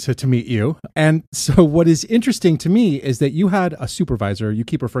came to meet you. And so what is interesting to me is that you had a supervisor. You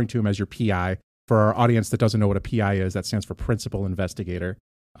keep referring to him as your PI. For our audience that doesn't know what a PI is, that stands for principal investigator.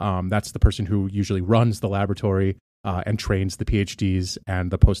 That's the person who usually runs the laboratory and trains the PhDs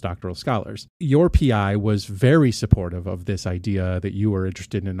and the postdoctoral scholars. Your PI was very supportive of this idea that you were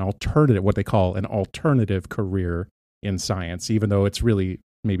interested in an alternative, what they call an alternative career in science, even though it's really,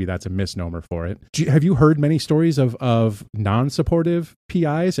 maybe that's a misnomer for it. Have you heard many stories of non-supportive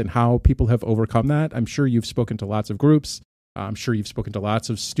PIs and how people have overcome that? I'm sure you've spoken to lots of groups. I'm sure you've spoken to lots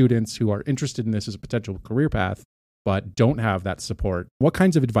of students who are interested in this as a potential career path, but don't have that support. What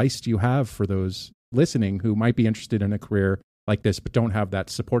kinds of advice do you have for those listening who might be interested in a career like this, but don't have that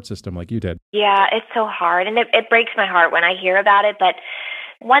support system like you did? Yeah, it's so hard. And it breaks my heart when I hear about it. But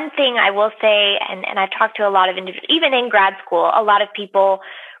one thing I will say, and I've talked to a lot of individuals, even in grad school, a lot of people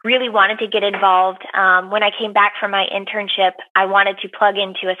really wanted to get involved. When I came back from my internship, I wanted to plug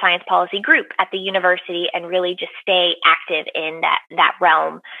into a science policy group at the university and really just stay active in that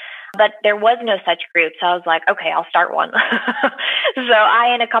realm. but there was no such group. So I was like, okay, I'll start one. So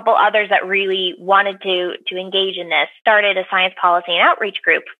I and a couple others that really wanted to engage in this started a science policy and outreach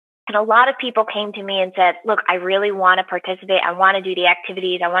group. And a lot of people came to me and said, look, I really want to participate. I want to do the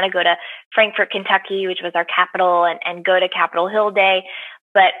activities. I want to go to Frankfort, Kentucky, which was our capital, and go to Capitol Hill Day,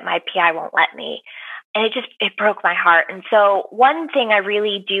 but my PI won't let me. And it broke my heart. And so one thing I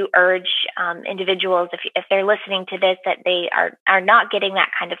really do urge individuals, if they're listening to this, that they are not getting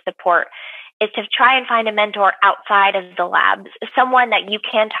that kind of support, is to try and find a mentor outside of the labs, someone that you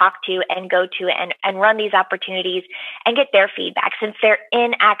can talk to and go to and run these opportunities and get their feedback. Since they're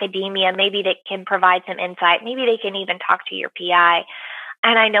in academia, maybe they can provide some insight. Maybe they can even talk to your PI.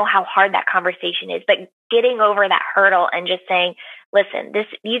 And I know how hard that conversation is, but getting over that hurdle and just saying, listen,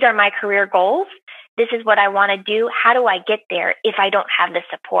 these are my career goals. This is what I want to do. How do I get there if I don't have the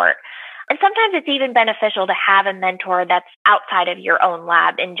support? And sometimes it's even beneficial to have a mentor that's outside of your own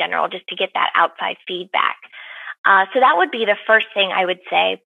lab in general, just to get that outside feedback. So that would be the first thing I would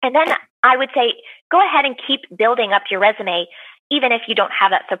say. And then I would say, go ahead and keep building up your resume, even if you don't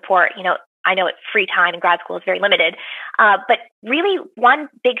have that support. I know it's free time and grad school is very limited, but really one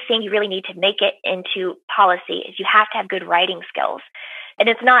big thing you really need to make it into policy is you have to have good writing skills. And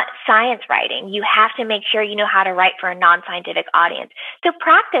it's not science writing. You have to make sure you know how to write for a non-scientific audience. So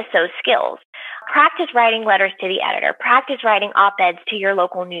practice those skills. Practice writing letters to the editor. Practice writing op-eds to your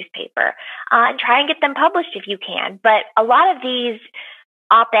local newspaper, and try and get them published if you can. But a lot of these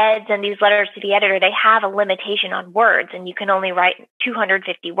op-eds and these letters to the editor, they have a limitation on words, and you can only write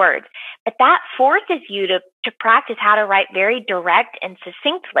 250 words. But that forces you to practice how to write very direct and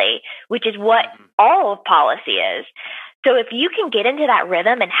succinctly, which is what all of policy is. So if you can get into that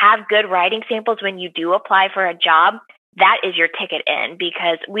rhythm and have good writing samples when you do apply for a job, that is your ticket in,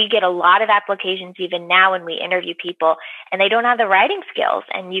 because we get a lot of applications even now when we interview people and they don't have the writing skills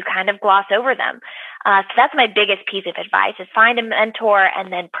and you kind of gloss over them. So that's my biggest piece of advice, is find a mentor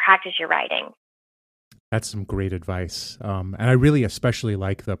and then practice your writing. That's some great advice. And I really especially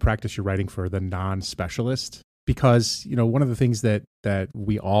like the practice your writing for the non-specialist, because, one of the things that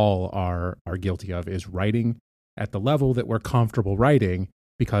we all are guilty of is writing at the level that we're comfortable writing,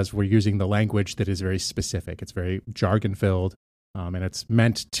 because we're using the language that is very specific. It's very jargon filled, and it's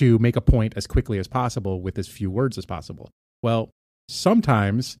meant to make a point as quickly as possible with as few words as possible. Well,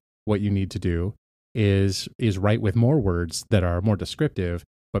 sometimes what you need to do is write with more words that are more descriptive,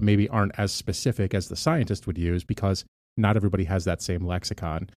 but maybe aren't as specific as the scientist would use, because not everybody has that same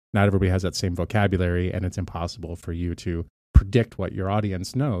lexicon. Not everybody has that same vocabulary, and it's impossible for you to predict what your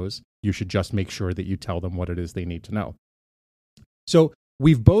audience knows. You should just make sure that you tell them what it is they need to know. So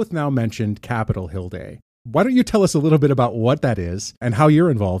we've both now mentioned Capitol Hill Day. Why don't you tell us a little bit about what that is and how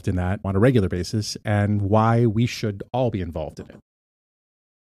you're involved in that on a regular basis, and why we should all be involved in it?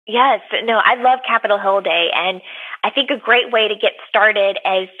 Yes, no, I love Capitol Hill Day. And I think a great way to get started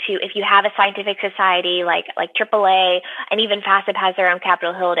is if you have a scientific society like AAA, and even FASEB has their own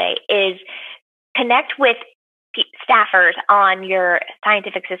Capitol Hill Day, is connect with staffers on your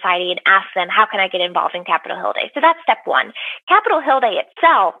scientific society and ask them, how can I get involved in Capitol Hill Day? So that's step one. Capitol Hill Day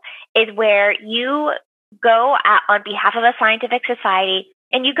itself is where you go on behalf of a scientific society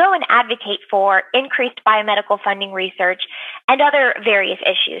and you go and advocate for increased biomedical funding research and other various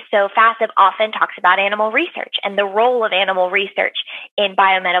issues. So FASEB often talks about animal research and the role of animal research in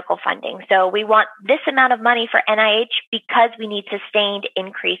biomedical funding. So we want this amount of money for NIH because we need sustained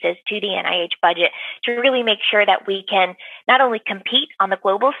increases to the NIH budget to really make sure that we can not only compete on the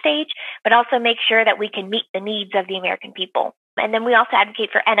global stage, but also make sure that we can meet the needs of the American people. And then we also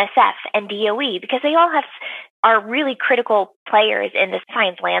advocate for NSF and DOE because they all are really critical players in the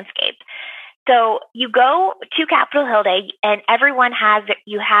science landscape. So you go to Capitol Hill Day and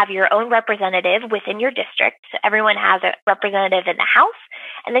you have your own representative within your district. So everyone has a representative in the House,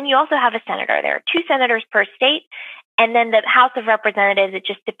 and then you also have a senator. There are 2 senators per state. And then the House of Representatives, it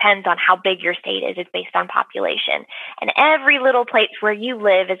just depends on how big your state is. It's based on population. And every little place where you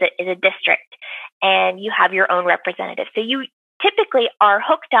live is a district, and you have your own representative. So you typically are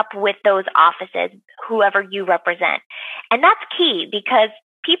hooked up with those offices, whoever you represent. And that's key because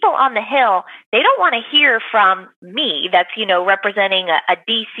people on the Hill, they don't want to hear from me that's, representing a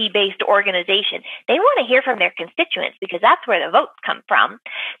DC-based organization. They want to hear from their constituents because that's where the votes come from.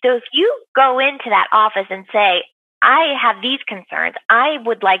 So if you go into that office and say, I have these concerns, I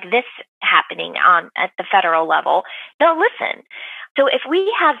would like this happening at the federal level, they'll listen. So if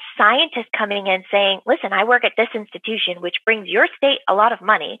we have scientists coming in saying, listen, I work at this institution, which brings your state a lot of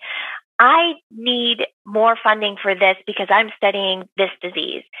money, I need more funding for this because I'm studying this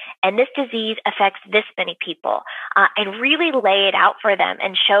disease, and this disease affects this many people, and really lay it out for them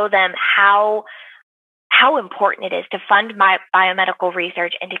and show them how important it is to fund my biomedical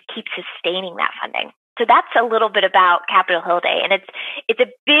research and to keep sustaining that funding. So that's a little bit about Capitol Hill Day. And it's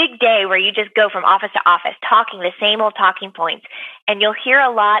a big day where you just go from office to office talking the same old talking points. And you'll hear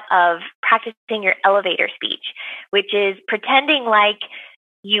a lot of practicing your elevator speech, which is pretending like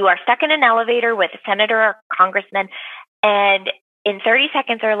you are stuck in an elevator with a senator or congressman, and in 30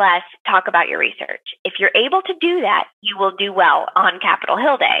 seconds or less, talk about your research. If you're able to do that, you will do well on Capitol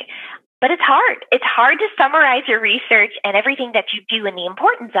Hill Day. But it's hard. It's hard to summarize your research and everything that you do and the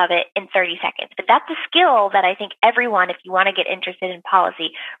importance of it in 30 seconds. But that's a skill that I think everyone, if you want to get interested in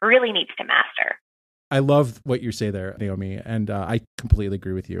policy, really needs to master. I love what you say there, Naomi, and I completely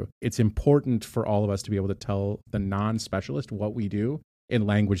agree with you. It's important for all of us to be able to tell the non-specialist what we do in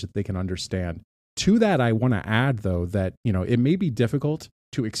language that they can understand. To that, I want to add, though, that it may be difficult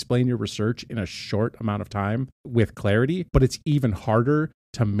to explain your research in a short amount of time with clarity, but it's even harder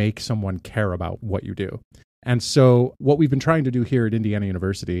to make someone care about what you do. And so what we've been trying to do here at Indiana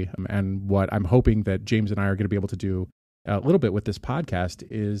University, and what I'm hoping that James and I are going to be able to do a little bit with this podcast,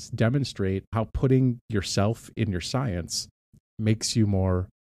 is demonstrate how putting yourself in your science makes you more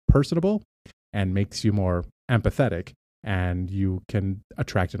personable and makes you more empathetic, and you can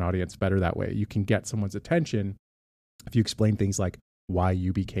attract an audience better that way. You can get someone's attention if you explain things like why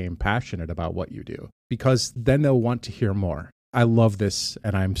you became passionate about what you do, because then they'll want to hear more. I love this,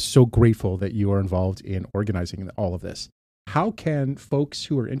 and I'm so grateful that you are involved in organizing all of this. How can folks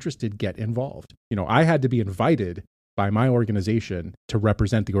who are interested get involved? I had to be invited by my organization to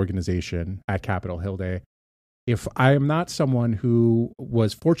represent the organization at Capitol Hill Day. If I am not someone who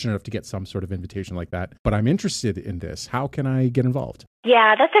was fortunate enough to get some sort of invitation like that, but I'm interested in this, how can I get involved?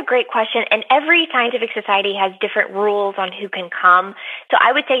 Yeah, that's a great question. And every scientific society has different rules on who can come. So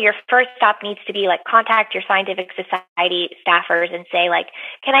I would say your first stop needs to be contact your scientific society staffers and say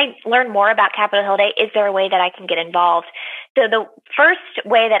can I learn more about Capitol Hill Day? Is there a way that I can get involved? So the first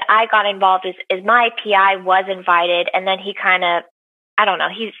way that I got involved is my PI was invited, and then he kind of, I don't know,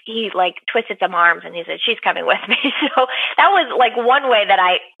 he twisted some arms and he said, she's coming with me. So that was one way that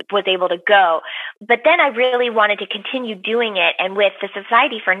I was able to go. But then I really wanted to continue doing it. And with the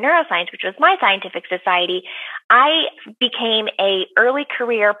Society for Neuroscience, which was my scientific society, I became a early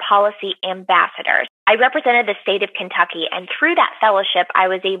career policy ambassador. I represented the state of Kentucky. And through that fellowship, I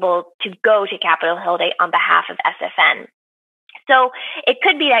was able to go to Capitol Hill Day on behalf of SFN. So it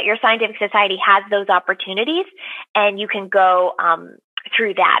could be that your scientific society has those opportunities and you can go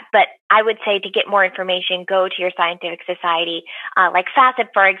through that. But I would say to get more information, go to your scientific society. Like FASEB,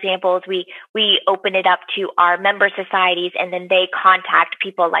 for example, we open it up to our member societies, and then they contact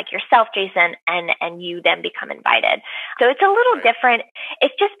people like yourself, Jason, and you then become invited. So it's a little different.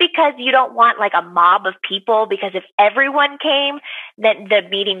 It's just because you don't want a mob of people, because if everyone came, then the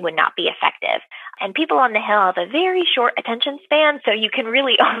meeting would not be effective. And people on the Hill have a very short attention span, so you can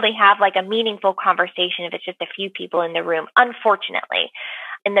really only have a meaningful conversation if it's just a few people in the room, unfortunately.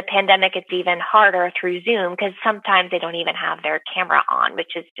 In the pandemic, it's even harder through Zoom because sometimes they don't even have their camera on,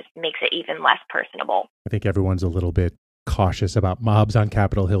 which just makes it even less personable. I think everyone's a little bit cautious about mobs on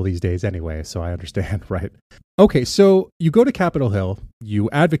Capitol Hill these days anyway, so I understand, right? Okay, so you go to Capitol Hill, you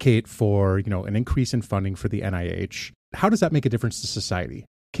advocate for, an increase in funding for the NIH. How does that make a difference to society?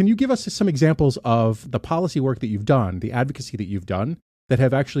 Can you give us some examples of the policy work that you've done, the advocacy that you've done, that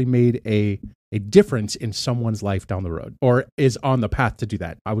have actually made a difference in someone's life down the road, or is on the path to do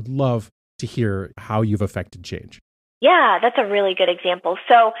that? I would love to hear how you've affected change. Yeah, that's a really good example.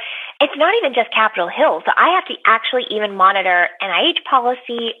 So it's not even just Capitol Hill. So I have to actually even monitor NIH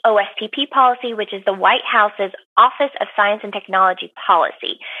policy, OSTP policy, which is the White House's Office of Science and Technology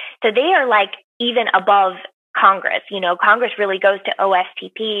policy. So they are even above Congress. Congress really goes to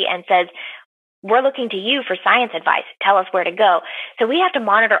OSTP and says, we're looking to you for science advice. Tell us where to go. So we have to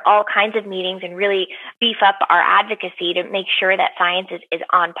monitor all kinds of meetings and really beef up our advocacy to make sure that science is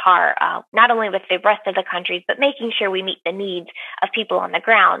on par, not only with the rest of the countries, but making sure we meet the needs of people on the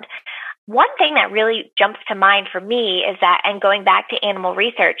ground. One thing that really jumps to mind for me is that, and going back to animal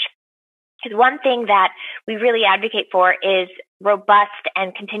research, is one thing that we really advocate for is robust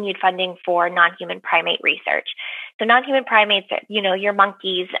and continued funding for non-human primate research. So non-human primates, your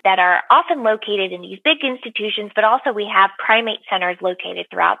monkeys that are often located in these big institutions, but also we have primate centers located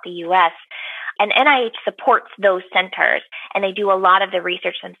throughout the U.S. And NIH supports those centers, and they do a lot of the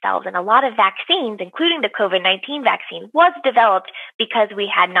research themselves. And a lot of vaccines, including the COVID-19 vaccine, was developed because we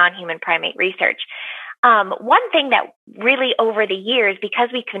had non-human primate research. One thing that really over the years, because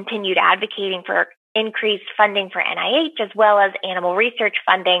we continued advocating for increased funding for NIH as well as animal research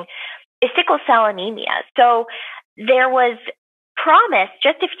funding, is sickle cell anemia. So there was promise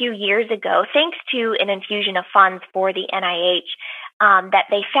just a few years ago, thanks to an infusion of funds for the NIH, that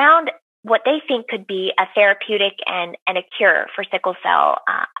they found what they think could be a therapeutic and a cure for sickle cell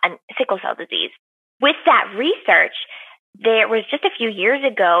disease. With that research, there was just a few years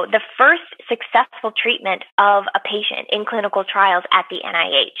ago the first successful treatment of a patient in clinical trials at the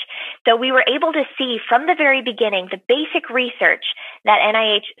NIH. So we were able to see from the very beginning the basic research that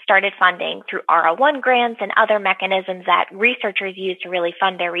NIH started funding through R01 grants and other mechanisms that researchers use to really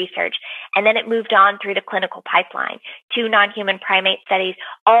fund their research. And then it moved on through the clinical pipeline to non-human primate studies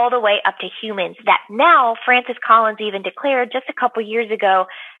all the way up to humans that now Francis Collins even declared just a couple years ago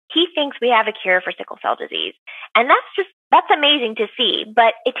he thinks we have a cure for sickle cell disease. And that's amazing to see,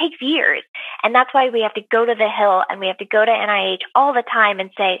 but it takes years. And that's why we have to go to the Hill and we have to go to NIH all the time and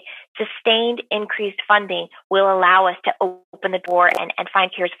say, sustained increased funding will allow us to open the door and find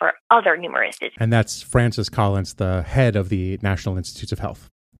cures for other numerous diseases. And that's Francis Collins, the head of the National Institutes of Health,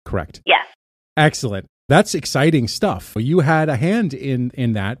 correct? Yes. Excellent. That's exciting stuff. You had a hand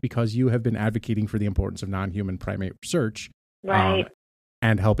in that because you have been advocating for the importance of non-human primate research. Right.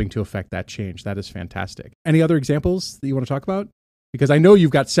 And helping to affect that change. That is fantastic. Any other examples that you want to talk about? Because I know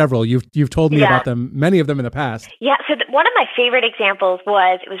you've got several. You've told me about them, many of them in the past. Yeah. So one of my favorite examples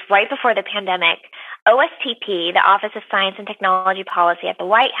it was right before the pandemic. OSTP, the Office of Science and Technology Policy at the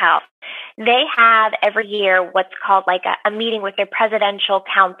White House, they have every year what's called like a meeting with their Presidential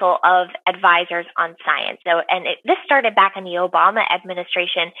Council of Advisors on Science. So, this started back in the Obama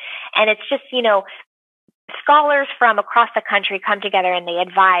administration, and it's just, scholars from across the country come together and they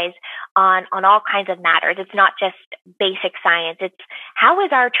advise on all kinds of matters. It's not just basic science. It's how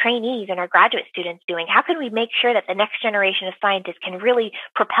is our trainees and our graduate students doing? How can we make sure that the next generation of scientists can really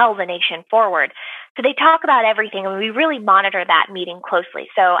propel the nation forward? So they talk about everything, and we really monitor that meeting closely.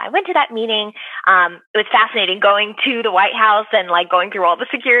 So I went to that meeting. It was fascinating going to the White House and going through all the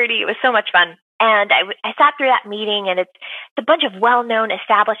security. It was so much fun. And I sat through that meeting, and it's a bunch of well-known,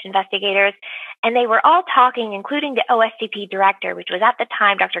 established investigators, and they were all talking, including the OSTP director, which was at the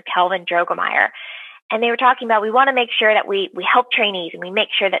time Dr. Kelvin Drogemeyer. And they were talking about we want to make sure that we help trainees and we make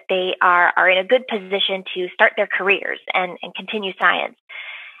sure that they are in a good position to start their careers and continue science.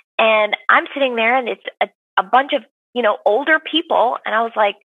 And I'm sitting there, and it's a bunch of older people, and I was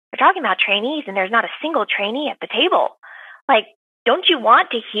like, they're talking about trainees, and there's not a single trainee at the table. Don't you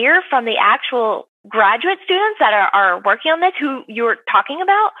want to hear from the actual graduate students that are working on this, who you're talking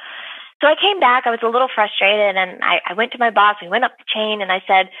about? So I came back. I was a little frustrated, and I went to my boss. We went up the chain, and I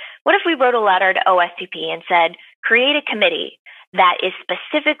said, what if we wrote a letter to OSTP and said, create a committee that is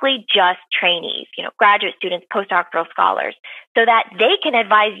specifically just trainees, graduate students, postdoctoral scholars, so that they can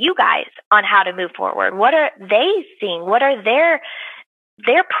advise you guys on how to move forward? What are they seeing? What are their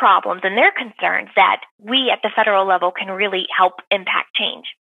problems and their concerns that we at the federal level can really help impact change?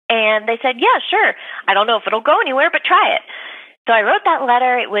 And they said, yeah, sure. I don't know if it'll go anywhere, but try it. So I wrote that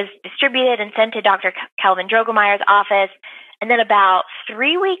letter. It was distributed and sent to Dr. Kelvin Drogemeyer's office. And then about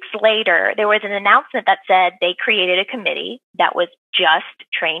 3 weeks later, there was an announcement that said they created a committee that was just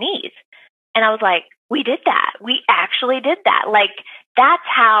trainees. And I was like, we did that. We actually did that.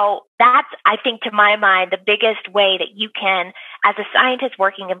 That's, I think, to my mind, the biggest way that you can, as a scientist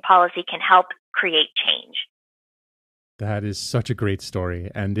working in policy, can help create change. That is such a great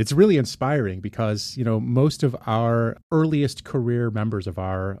story. And it's really inspiring because, most of our earliest career members of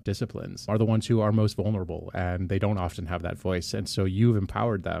our disciplines are the ones who are most vulnerable, and they don't often have that voice. And so you've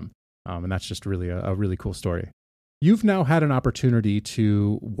empowered them. And that's just really a really cool story. You've now had an opportunity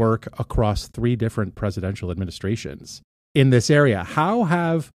to work across 3 different presidential administrations in this area. How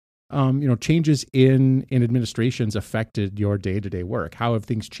have changes in administrations affected your day-to-day work? How have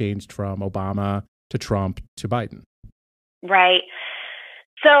things changed from Obama to Trump to Biden? Right.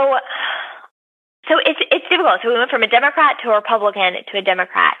 So it's difficult. So we went from a Democrat to a Republican to a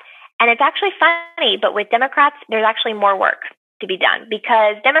Democrat. And it's actually funny, but with Democrats, there's actually more work to be done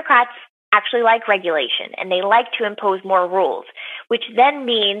because Democrats actually like regulation and they like to impose more rules, which then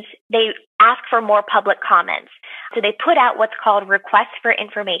means they ask for more public comments. So they put out what's called requests for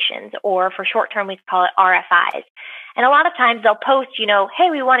information, or for short term, we call it RFIs. And a lot of times they'll post,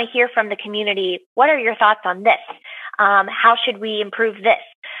 hey, we want to hear from the community. What are your thoughts on this? How should we improve this?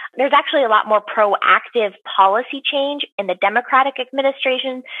 There's actually a lot more proactive policy change in the Democratic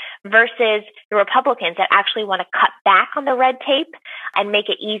administration versus the Republicans that actually want to cut back on the red tape and make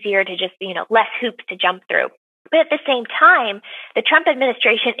it easier to just, less hoops to jump through. But at the same time, the Trump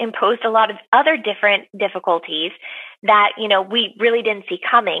administration imposed a lot of other different difficulties that, we really didn't see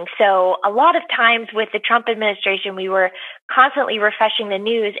coming. So a lot of times with the Trump administration, we were constantly refreshing the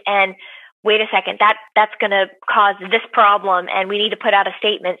news and wait a second, that's going to cause this problem, and we need to put out a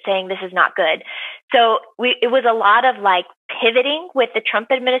statement saying this is not good. So it was a lot of like pivoting with the Trump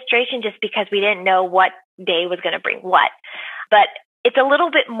administration just because we didn't know what day was going to bring what. But it's a little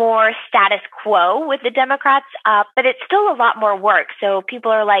bit more status quo with the Democrats, but it's still a lot more work. So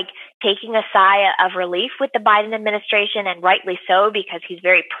people are like taking a sigh of relief with the Biden administration, and rightly so, because he's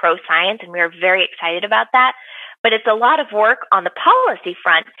very pro-science, and we're very excited about that. But it's a lot of work on the policy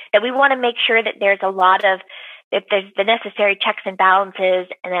front that we want to make sure that there's the necessary checks and balances,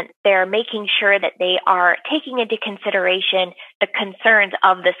 and that they're making sure that they are taking into consideration the concerns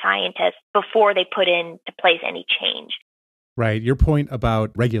of the scientists before they put into place any change. Right. Your point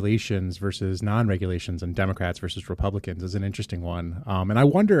about regulations versus non-regulations and Democrats versus Republicans is an interesting one. And I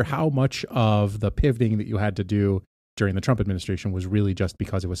wonder how much of the pivoting that you had to do during the Trump administration was really just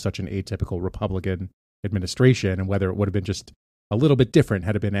because it was such an atypical Republican administration, and whether it would have been just a little bit different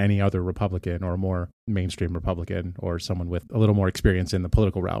had it been any other Republican or a more mainstream Republican or someone with a little more experience in the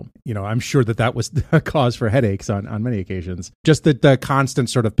political realm. I'm sure that was a cause for headaches on many occasions. Just the constant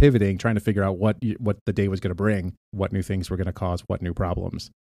sort of pivoting, trying to figure out what the day was going to bring, what new things were going to cause, what new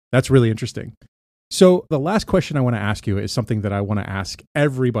problems. That's really interesting. So the last question I want to ask you is something that I want to ask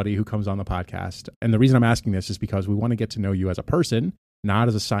everybody who comes on the podcast. And the reason I'm asking this is because we want to get to know you as a person, not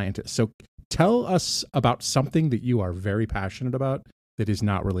as a scientist. So tell us about something that you are very passionate about that is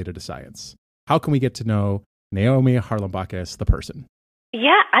not related to science. How can we get to know Naomi Charalambakis, the person?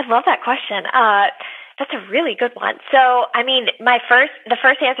 Yeah, I love that question. That's a really good one. So, the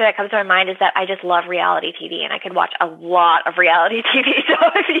first answer that comes to my mind is that I just love reality TV, and I could watch a lot of reality TV. So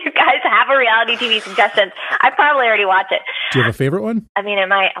if you guys have a reality TV suggestions, I probably already watch it. Do you have a favorite one? Am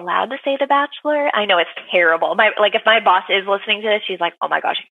I allowed to say The Bachelor? I know it's terrible. If my boss is listening to this, she's like, oh my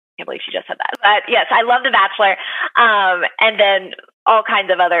gosh, I can't believe she just said that. But yes, I love The Bachelor. And then all kinds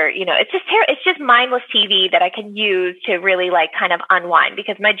of other, it's just mindless TV that I can use to really kind of unwind,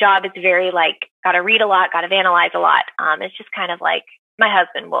 because my job is very got to read a lot, got to analyze a lot. It's just kind of my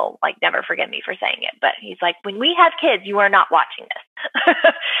husband will never forgive me for saying it, but he's like, when we have kids, you are not watching this.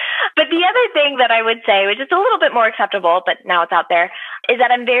 But the other thing that I would say, which is a little bit more acceptable, but now it's out there, is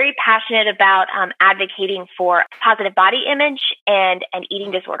that I'm very passionate about advocating for positive body image and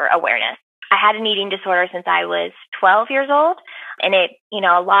eating disorder awareness. I had an eating disorder since I was 12 years old, and it,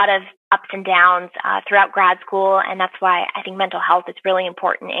 a lot of ups and downs throughout grad school. And that's why I think mental health is really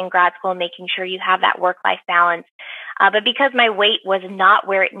important in grad school, making sure you have that work-life balance. But because my weight was not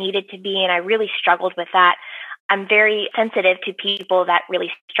where it needed to be, and I really struggled with that, I'm very sensitive to people that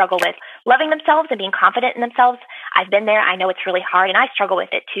really struggle with loving themselves and being confident in themselves. I've been there. I know it's really hard, and I struggle with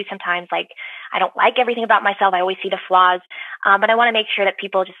it too sometimes. I don't like everything about myself. I always see the flaws. But I want to make sure that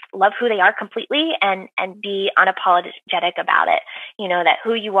people just love who they are completely and be unapologetic about it. That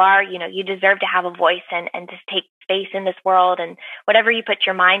who you are, you deserve to have a voice and just take space in this world, and whatever you put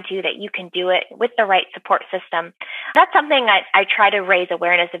your mind to, that you can do it with the right support system. That's something I try to raise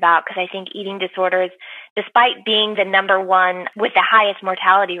awareness about, because I think eating disorders, despite being the number one with the highest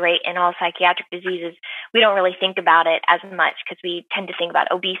mortality rate in all psychiatric diseases, we don't really think about it as much, because we tend to think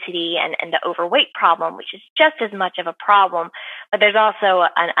about obesity and the overweight problem, which is just as much of a problem. But there's also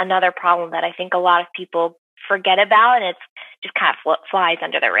another problem that I think a lot of people forget about, and it's just kind of flies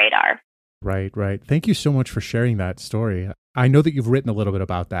under the radar. Right. Thank you so much for sharing that story. I know that you've written a little bit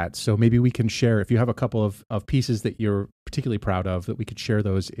about that, so maybe we can share, if you have a couple of pieces that you're particularly proud of, that we could share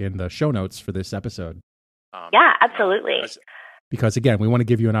those in the show notes for this episode. Yeah, absolutely. Because again, we want to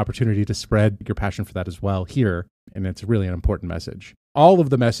give you an opportunity to spread your passion for that as well here, and it's really an important message. All of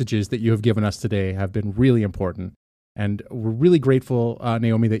the messages that you have given us today have been really important, and we're really grateful,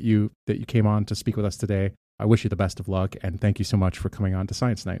 Naomi, that you came on to speak with us today. I wish you the best of luck, and thank you so much for coming on to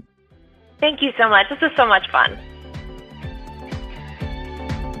Science Night. Thank you so much. This was so much fun.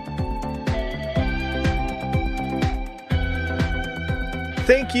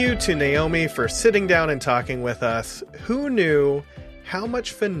 Thank you to Naomi for sitting down and talking with us. Who knew how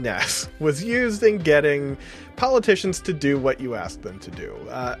much finesse was used in getting politicians to do what you asked them to do?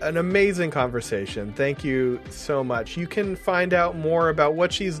 An amazing conversation. Thank you so much. You can find out more about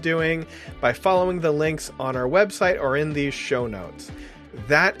what she's doing by following the links on our website or in these show notes.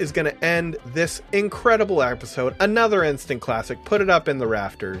 That is going to end this incredible episode. Another instant classic. Put it up in the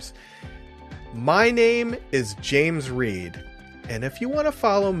rafters. My name is James Reed, and if you want to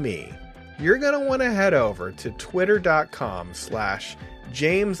follow me, you're going to want to head over to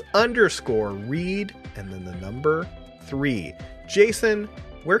twitter.com/James_Reed and then the number 3. Jason,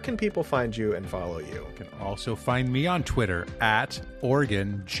 where can people find you and follow you? You can also find me on Twitter at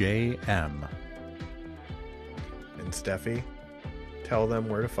OregonJM. And Steffi, tell them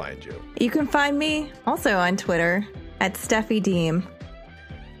where to find you. You can find me also on Twitter at Steffi Deem.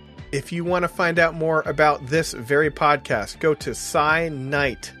 If you want to find out more about this very podcast, go to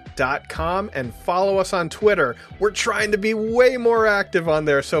SciNight.com and follow us on Twitter. We're trying to be way more active on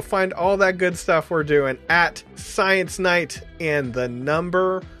there, so find all that good stuff we're doing at Science Night and the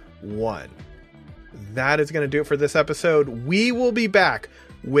number 1. That is going to do it for this episode. We will be back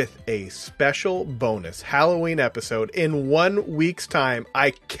with a special bonus Halloween episode in 1 week's time.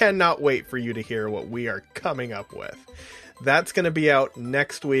 I cannot wait for you to hear what we are coming up with. That's going to be out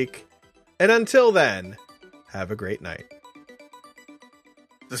next week. And until then, have a great night.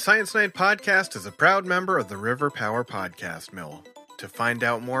 The Science Night podcast is a proud member of the River Power Podcast Mill. To find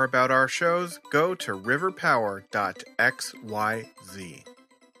out more about our shows, go to riverpower.xyz.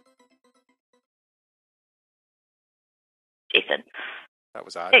 Jason. That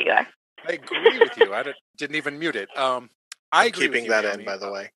was odd. There you are. I agree with you. I didn't even mute it. I agree keeping with you, that Naomi. in, by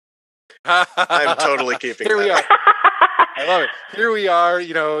the way. I'm totally keeping Here that we are. in. I love it. Here we are,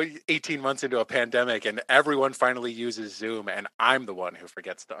 18 months into a pandemic, and everyone finally uses Zoom, and I'm the one who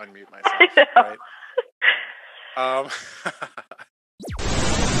forgets to unmute myself. I know. Right?